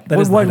Right. glad. That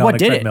is the what hedonic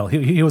did it? treadmill.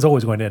 He was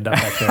always going to end up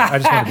back there. I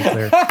just want to be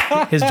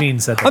clear. His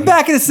genes said that. I'm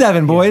back at a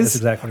 7, boys. that's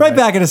exactly right right.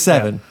 back at a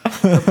 7.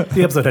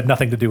 The episode had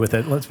nothing to do with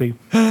it. Let's be.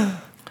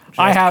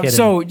 I have kidding.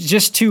 so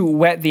just to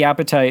whet the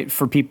appetite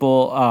for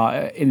people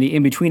in the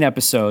in between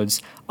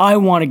episodes. I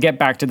want to get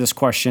back to this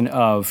question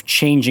of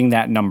changing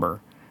that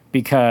number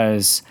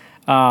because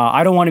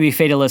I don't want to be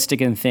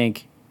fatalistic and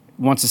think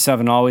once a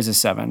 7, always a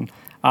 7.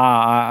 So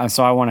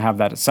I want to have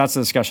that. So that's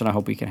the discussion I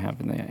hope we can have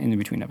in the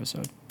between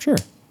episode. Sure.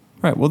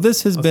 All right. Well,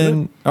 this has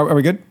been. Are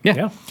we good? Yeah.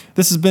 Yeah.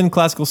 This has been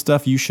Classical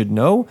Stuff You Should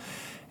Know.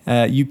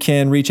 You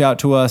can reach out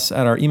to us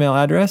at our email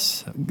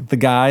address,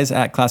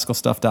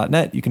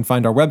 theguys@classicalstuff.net. You can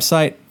find our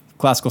website,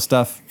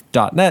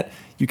 classicalstuff.net.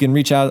 You can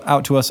reach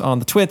out to us on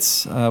the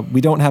twits.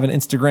 We don't have an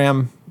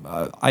Instagram.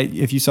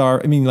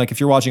 If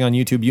you're watching on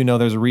YouTube, you know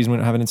there's a reason we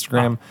don't have an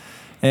Instagram.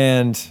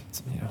 And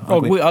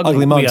ugly, we ugly. ugly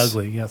We mugs.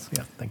 ugly. Yes.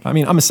 Yeah. Thank you. I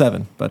mean, I'm a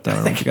 7, but I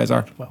don't know what you guys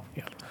are. Well,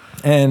 yeah.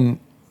 And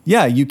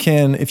yeah, you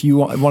can, if you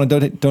want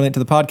to donate to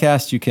the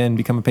podcast, you can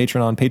become a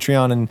patron on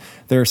Patreon, and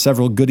there are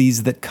several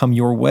goodies that come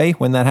your way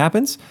when that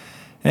happens.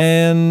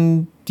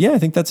 And yeah, I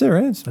think that's it,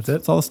 right? That's it.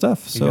 That's all the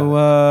stuff.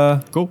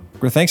 So, Cool.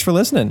 thanks for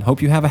listening.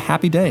 Hope you have a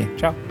happy day.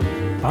 Ciao.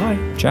 Bye.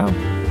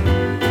 Ciao.